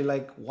country.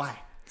 Like, why?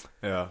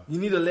 Yeah. You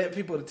need to let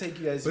people to take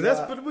you as you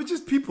are. But we're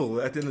just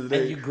people at the end of the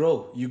day. And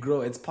you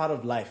grow. It's part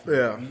of life. Man.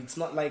 Yeah. It's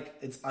not like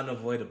it's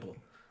unavoidable.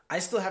 I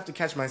still have to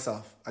catch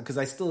myself because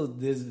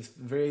there's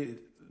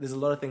a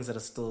lot of things that are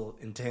still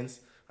intense.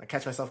 I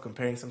catch myself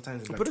comparing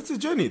sometimes. But it's a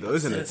journey though,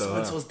 isn't it?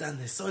 So-and-so's done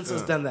this,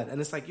 so-and-so's done that. And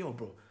it's like, yo,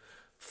 bro,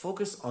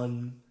 focus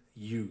on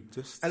you.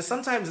 And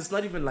sometimes it's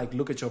not even like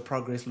look at your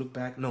progress, look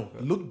back. No,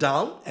 look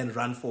down and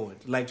run forward.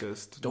 Like,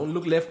 don't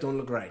look left, don't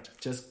look right.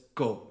 Just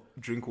go.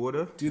 Drink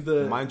water,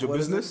 mind your The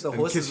business, and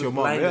horses kiss your with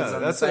mom. blinders Yeah,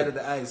 on that's the side it. of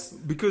the ice.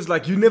 Because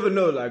like you never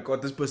know like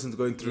what this person's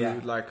going through, Yeah.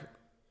 like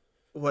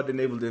what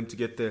enabled them to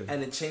get there.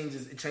 And it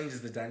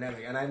changes the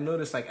dynamic. And I've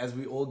noticed like as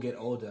we all get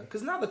older,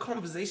 because now the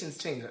conversations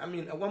change. I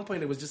mean, at one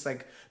point it was just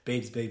like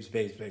babes.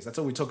 That's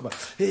all we talk about.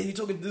 Hey, you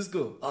talking to this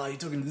girl? Oh, you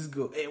talking to this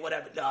girl? Hey, what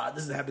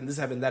happened? This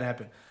happened, that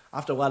happened.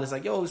 After a while, it's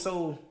like, yo,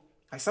 so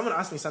like someone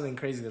asked me something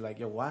crazy. They're like,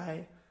 yo,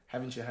 why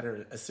haven't you had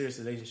a serious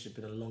relationship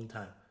in a long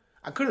time?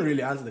 I couldn't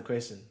really answer the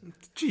question.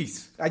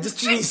 Jeez. I just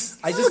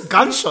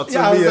gunshots.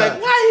 Yeah, I was like,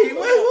 like,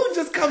 why? Who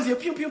just comes here?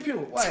 Pew pew pew.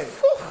 Why?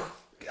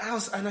 I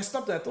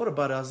stopped and I thought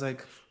about it. I was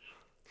like,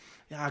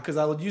 yeah, because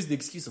I would use the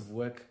excuse of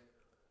work,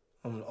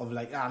 of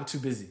like, I'm too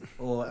busy,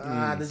 or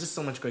there's just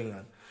so much going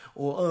on,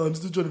 or I'm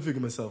still trying to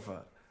figure myself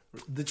out.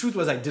 The truth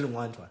was I didn't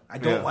want one. I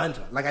don't want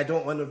one. Like I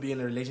don't want to be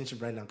in a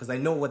relationship right now because I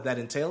know what that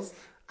entails.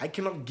 I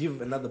cannot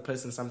give another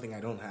person something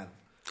I don't have.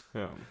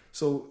 Yeah.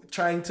 So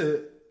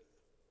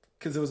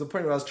because there was a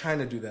point where I was trying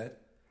to do that,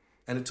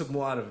 and it took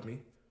more out of me.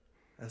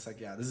 And it's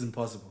like, yeah, this is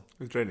impossible.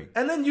 It's training.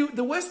 And then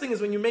the worst thing is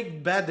when you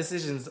make bad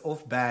decisions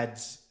off bad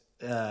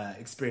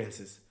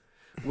experiences,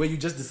 where you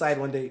just decide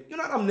one day, you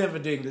know what, I'm never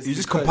doing this. You're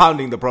just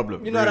compounding the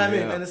problem. You know what I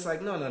mean? Yeah. And it's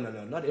like, no.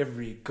 Not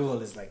every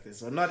girl is like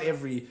this, or not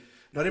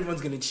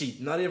everyone's gonna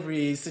cheat. Not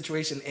every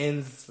situation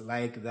ends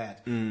like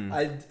that.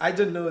 I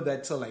didn't know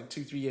that till like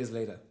 2-3 years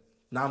later.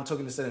 Now I'm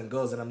talking to certain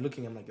girls and I'm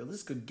like, yo,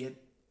 this could get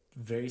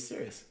very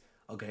serious.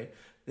 Okay.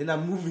 Then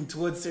I'm moving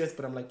towards serious,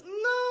 but I'm like,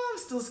 no, I'm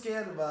still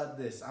scared about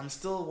this. I'm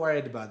still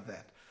worried about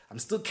that. I'm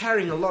still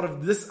carrying a lot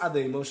of this other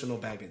emotional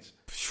baggage.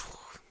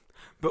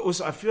 But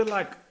also, I feel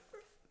like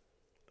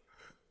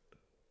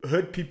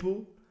hurt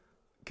people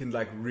can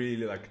like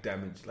really like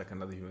damage like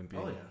another human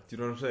being. Oh yeah. Do you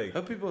know what I'm saying?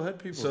 Hurt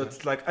people. So man.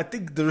 it's like, I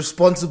think the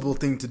responsible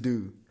thing to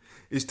do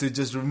is to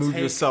just remove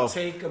yourself.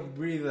 Take a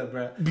breather,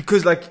 bro.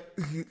 Because like,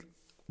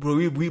 bro,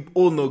 we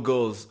all know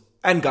girls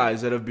and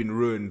guys that have been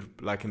ruined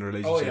like in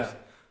relationships. Oh yeah.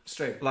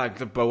 Straight.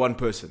 Like by one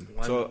person.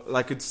 So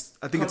like I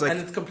think it's like... And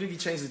it's completely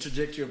changed the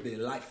trajectory of their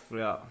life.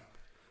 Yeah.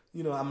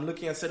 You know, I'm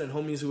looking at certain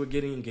homies who are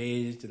getting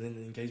engaged and then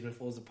the engagement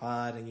falls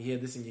apart and you hear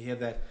this and you hear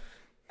that.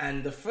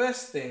 And the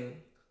first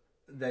thing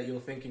that you'll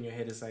think in your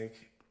head is like,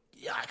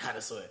 yeah, I kind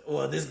of saw it.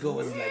 Or this girl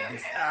was like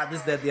this.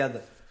 This, that, the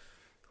other.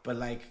 But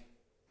like,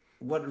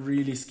 what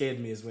really scared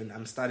me is when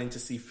I'm starting to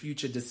see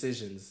future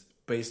decisions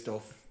based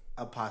off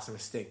a past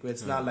mistake, where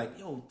it's not like,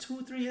 yo,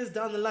 2-3 years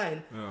down the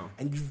line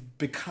and you've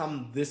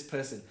become this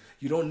person.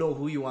 You don't know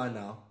who you are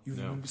now.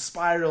 You've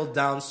spiraled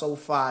down so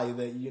far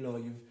that, you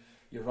know,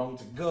 you're wrong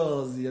to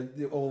girls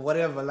or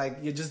whatever. Like,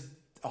 you're just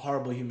a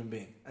horrible human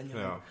being. And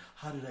you're like,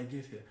 how did I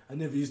get here? I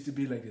never used to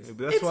be like this.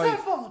 But it's her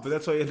fault. But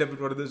that's why you end up in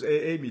one of those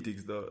AA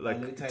meetings, though.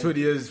 Like 20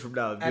 years from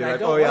now. And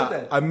like, oh yeah,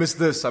 that. I missed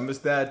this, I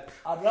missed that.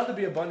 I'd rather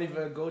be a Bon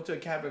Iver, go to a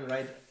cabin,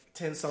 write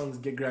 10 songs,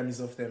 get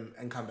Grammys off them,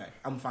 and come back.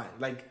 I'm fine.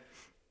 Like,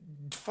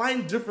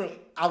 find different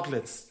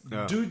outlets,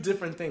 do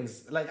different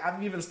things. Like,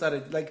 I've even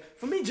started, like,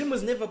 for me, gym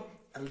was never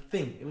a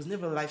thing. It was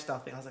never a lifestyle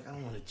thing. I was like, I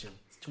don't want to gym.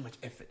 It's too much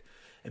effort.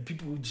 And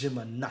people who gym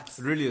are nuts.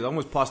 Really, I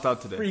almost passed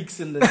out today. Freaks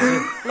in the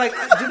gym. Like,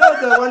 do you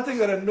know the one thing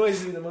that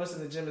annoys me the most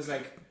in the gym is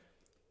like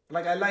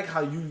I like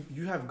how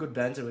you have good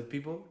banter with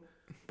people,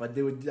 but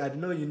I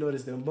know you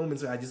noticed there were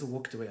moments where I just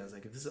walked away. I was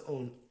like, if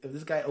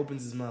this guy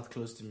opens his mouth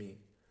close to me,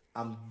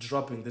 I'm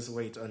dropping this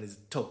weight on his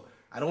toe.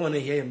 I don't want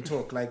to hear him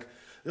talk like,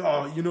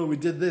 oh, you know, we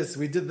did this,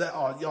 we did that.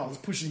 Oh, yo, I was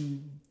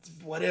pushing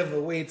whatever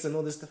weights and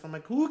all this stuff. I'm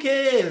like, who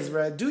cares,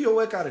 bro? Do your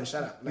workout and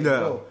shut up. Like,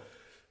 go.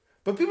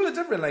 But people are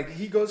different. Like,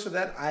 he goes for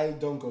that, I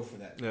don't go for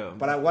that. Yeah.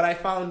 But what I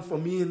found for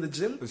me in the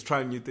gym is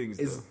trying new things.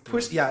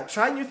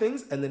 Try new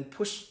things and then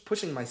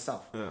pushing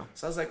myself. Yeah.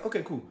 So I was like,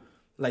 okay, cool.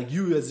 Like,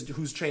 you as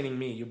who's training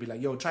me, you'll be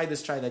like, yo, try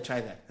this, try that,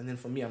 try that. And then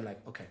for me, I'm like,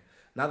 okay,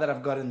 now that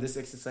I've gotten this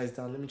exercise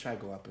down, let me try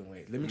go up in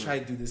weight. Let me try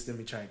do this, let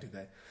me try do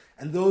that.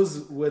 And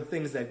those were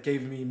things that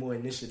gave me more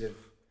initiative.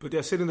 But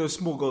yeah, setting those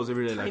small goals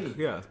every day, Tiny. like,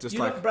 yeah, just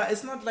you like... know, bro,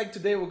 it's not like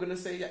today we're going to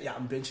say, yeah,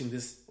 I'm benching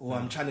this, or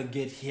I'm trying to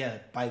get here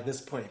by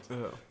this point.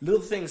 Little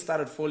things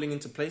started falling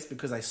into place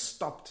because I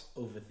stopped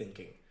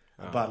overthinking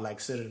about, like,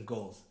 certain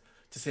goals.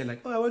 To say,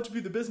 like, oh, I want to be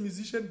the best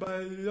musician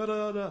by yada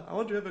yada. I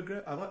want to have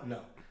a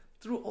no.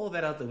 Threw all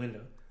that out the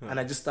window.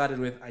 And I just started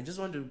with, I just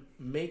want to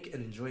make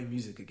and enjoy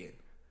music again.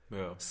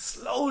 Yeah.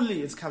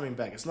 Slowly it's coming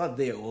back. It's not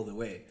there all the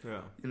way.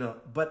 Yeah. You know,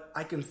 but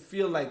I can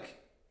feel like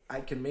I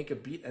can make a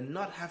beat and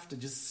not have to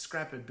just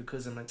scrap it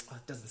because I'm like, oh,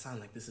 it doesn't sound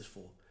like this is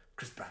for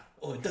Chris Brown.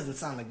 Or it doesn't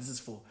sound like this is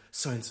for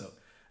so-and-so.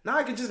 Now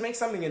I can just make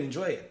something and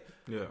enjoy it.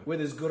 Yeah.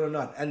 Whether it's good or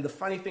not. And the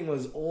funny thing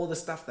was all the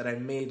stuff that I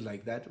made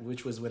like that,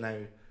 which was when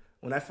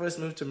I first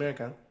moved to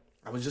America,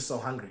 I was just so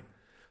hungry.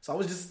 So I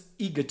was just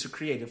eager to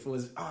create. If it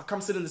was,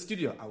 come sit in the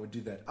studio, I would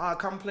do that.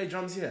 Come play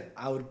drums here.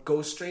 I would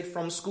go straight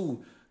from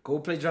school, go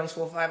play drums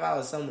for 5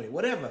 hours somewhere,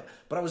 whatever.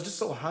 But I was just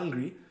so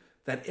hungry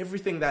that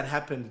everything that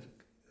happened,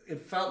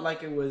 it felt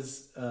like it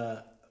was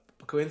a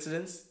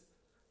coincidence.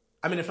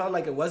 I mean, it felt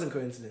like it wasn't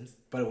coincidence,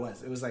 but it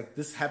was. It was like,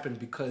 this happened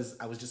because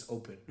I was just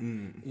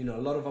open. You know,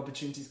 a lot of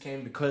opportunities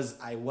came because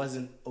I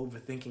wasn't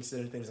overthinking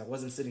certain things. I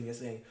wasn't sitting here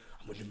saying,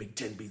 I'm going to make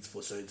 10 beats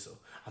for so-and-so.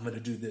 I'm going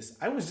to do this.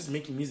 I was just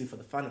making music for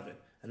the fun of it.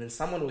 And then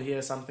someone will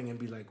hear something and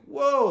be like,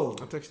 whoa.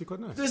 That's actually quite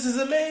nice. This is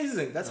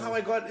amazing. That's how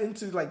I got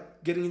into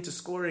like getting into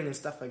scoring and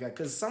stuff like that.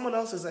 Because someone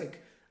else is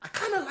like, I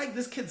kind of like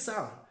this kid's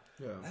sound.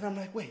 Yeah. And I'm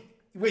like, wait,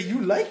 you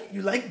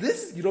like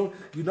this? You're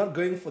not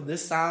going for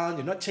this sound.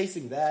 You're not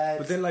chasing that.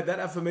 But then like that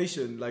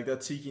affirmation, like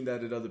that seeking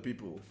that in other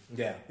people.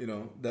 Yeah. You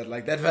know, that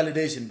like that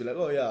validation, be like,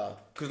 oh yeah.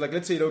 Because like,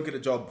 let's say you don't get a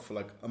job for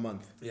like a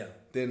month. Yeah.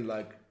 Then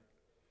like.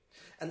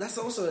 And that's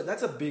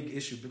a big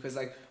issue because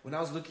like when I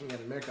was looking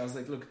at America, I was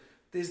like, look,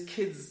 there's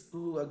kids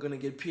who are going to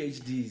get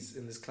PhDs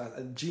in this class,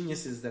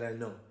 geniuses that I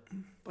know.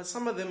 But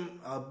some of them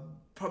are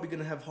probably going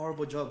to have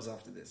horrible jobs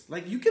after this.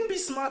 Like, you can be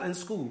smart in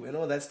school and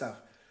all that stuff.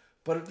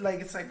 But, like,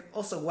 it's like,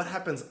 also, what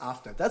happens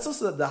after? That's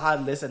also the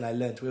hard lesson I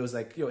learned, where it was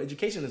like,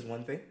 education is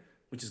one thing,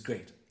 which is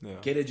great. Yeah.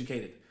 Get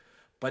educated.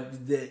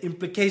 But the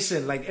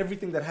implication, like,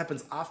 everything that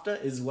happens after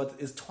is what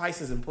is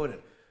twice as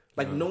important.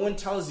 Like, no one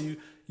tells you.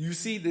 You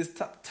see, there's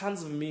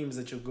tons of memes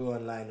that you'll go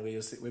online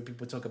where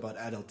people talk about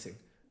adulting.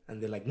 And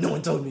they're like, no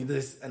one told me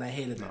this, and I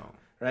hated it,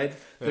 right?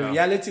 Yeah. The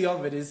reality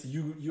of it is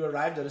you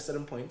arrived at a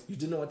certain point, you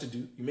didn't know what to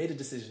do, you made a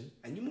decision,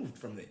 and you moved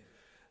from there.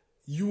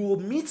 You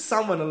will meet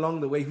someone along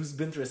the way who's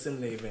been through a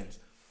similar event,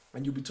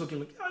 and you'll be talking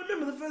like, I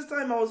remember the first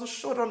time I was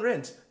short on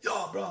rent.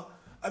 Yo, bro,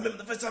 I remember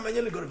the first time I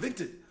nearly got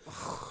evicted.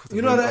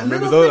 You know what I mean?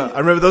 I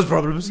remember those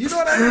problems. You know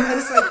what I mean? And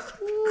it's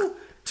like, ooh,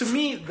 to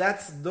me,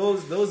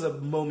 those are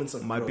moments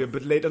of Might growth. be a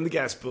bit late on the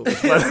gas bill.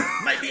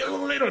 Might be a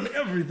little late on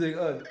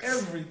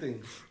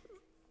everything.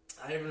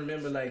 I even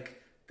remember like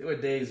there were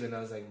days when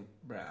I was like,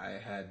 bruh,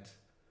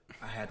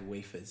 I had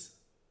wafers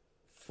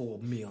for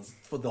meals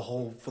for the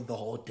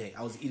whole day.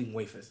 I was eating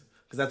wafers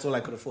because that's all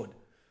I could afford.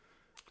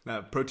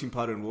 Nah, protein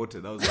powder and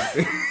water. That was my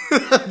thing.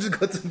 I just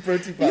got some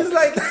protein powder. He's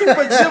like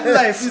super gym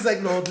life. He's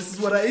like, no, this is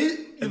what I eat.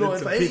 You know,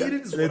 if I eat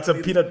it, this is what I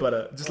eat. Peanut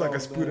butter, just like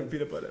a spoon of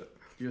peanut butter.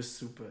 You're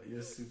super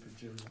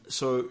gym.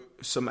 So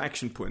some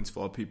action points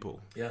for our people.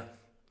 Yeah.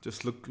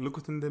 Just look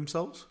within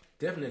themselves.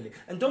 Definitely.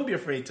 And don't be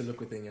afraid to look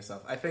within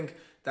yourself. I think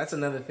that's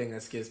another thing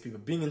that scares people.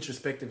 Being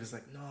introspective is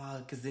like, no,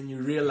 because then you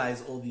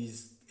realize all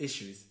these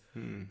issues.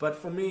 But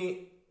for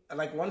me,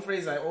 like one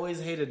phrase I always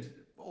hated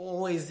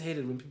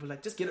when people are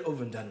like, just get it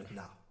over and done with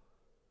now.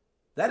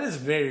 That is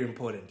very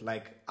important.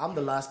 Like, I'm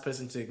the last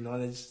person to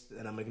acknowledge,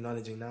 and I'm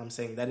acknowledging now, I'm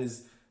saying that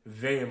is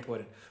very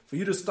important. For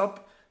you to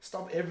stop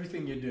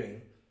everything you're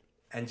doing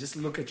and just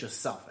look at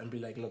yourself and be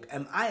like, look,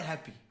 am I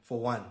happy? For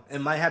one,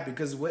 am I happy?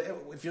 Because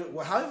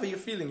however you're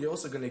feeling, you're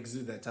also going to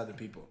exude that to other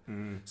people.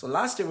 So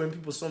last year when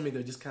people saw me,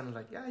 they're just kind of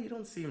like, yeah, you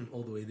don't seem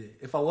all the way there.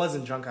 If I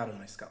wasn't drunk out of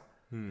my skull,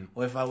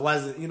 or if I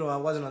wasn't, I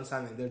wasn't on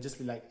something, they'll just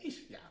be like,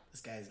 yeah,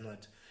 this guy is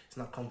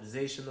not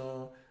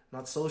conversational,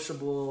 not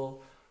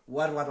sociable,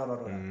 what.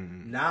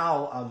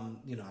 Now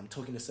I'm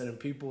talking to certain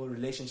people,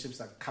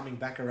 relationships are coming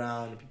back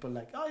around, and people are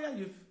like, oh yeah,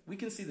 we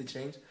can see the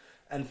change.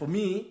 And for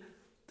me,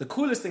 the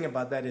coolest thing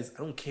about that is I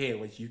don't care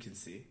what you can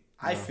see.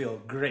 I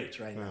feel great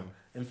right now.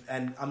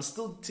 And I'm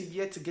still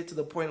yet to get to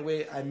the point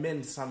where I'm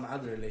in some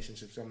other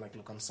relationships where I'm like,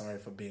 look, I'm sorry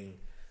for being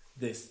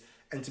this.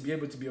 And to be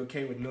able to be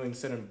okay with knowing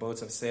certain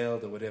boats have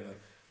sailed or whatever.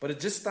 But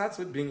it just starts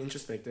with being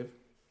introspective,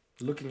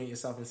 looking at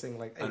yourself and saying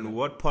like, hey, and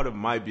what part of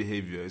my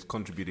behavior is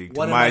contributing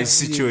to my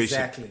situation?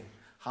 Exactly.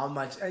 How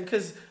much? And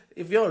because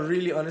if you're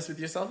really honest with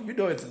yourself, you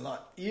know it's a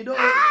lot. You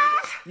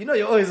know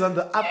you're always on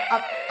the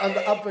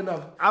up and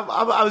up.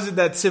 I was in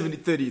that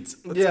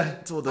 70-30. Yeah.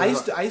 I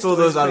used to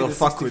those are the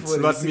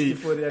fuckwits, not me.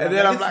 And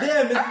then I'm like,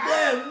 it's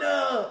them,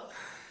 no.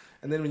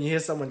 And then when you hear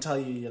someone tell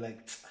you, you're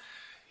like,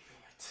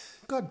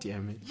 God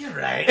damn it. You're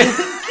right.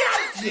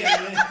 God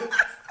damn it.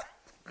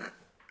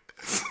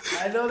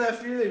 I know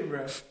that feeling,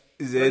 bro.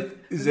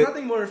 There's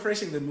nothing more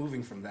refreshing than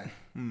moving from that.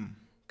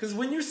 Because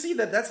when you see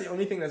that that's the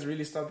only thing that's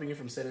really stopping you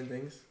from certain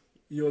things,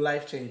 your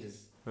life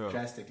changes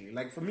drastically.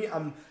 Like for me,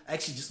 I'm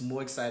actually just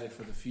more excited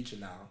for the future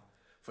now,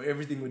 for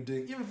everything we're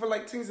doing, even for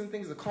like things,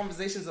 the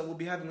conversations that we'll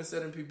be having with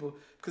certain people,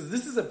 because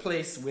this is a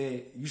place where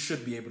you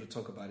should be able to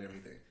talk about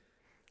everything.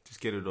 Just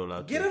get it all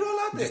out there.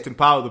 Just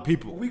empower the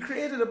people. We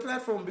created a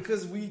platform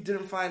because we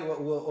didn't find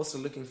what we're also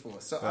looking for.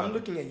 So I'm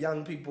looking at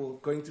young people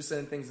going through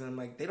certain things and I'm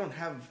like, they don't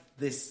have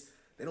this.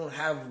 They don't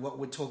have what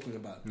we're talking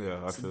about.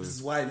 Yeah, so this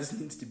is why this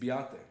needs to be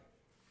out there.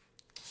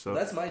 So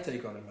that's my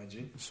take on it, my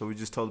G. So we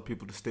just tell the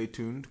people to stay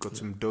tuned. Got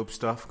some dope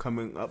stuff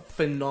coming up.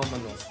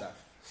 Phenomenal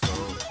stuff. So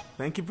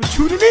thank you for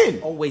tuning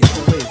in. Always.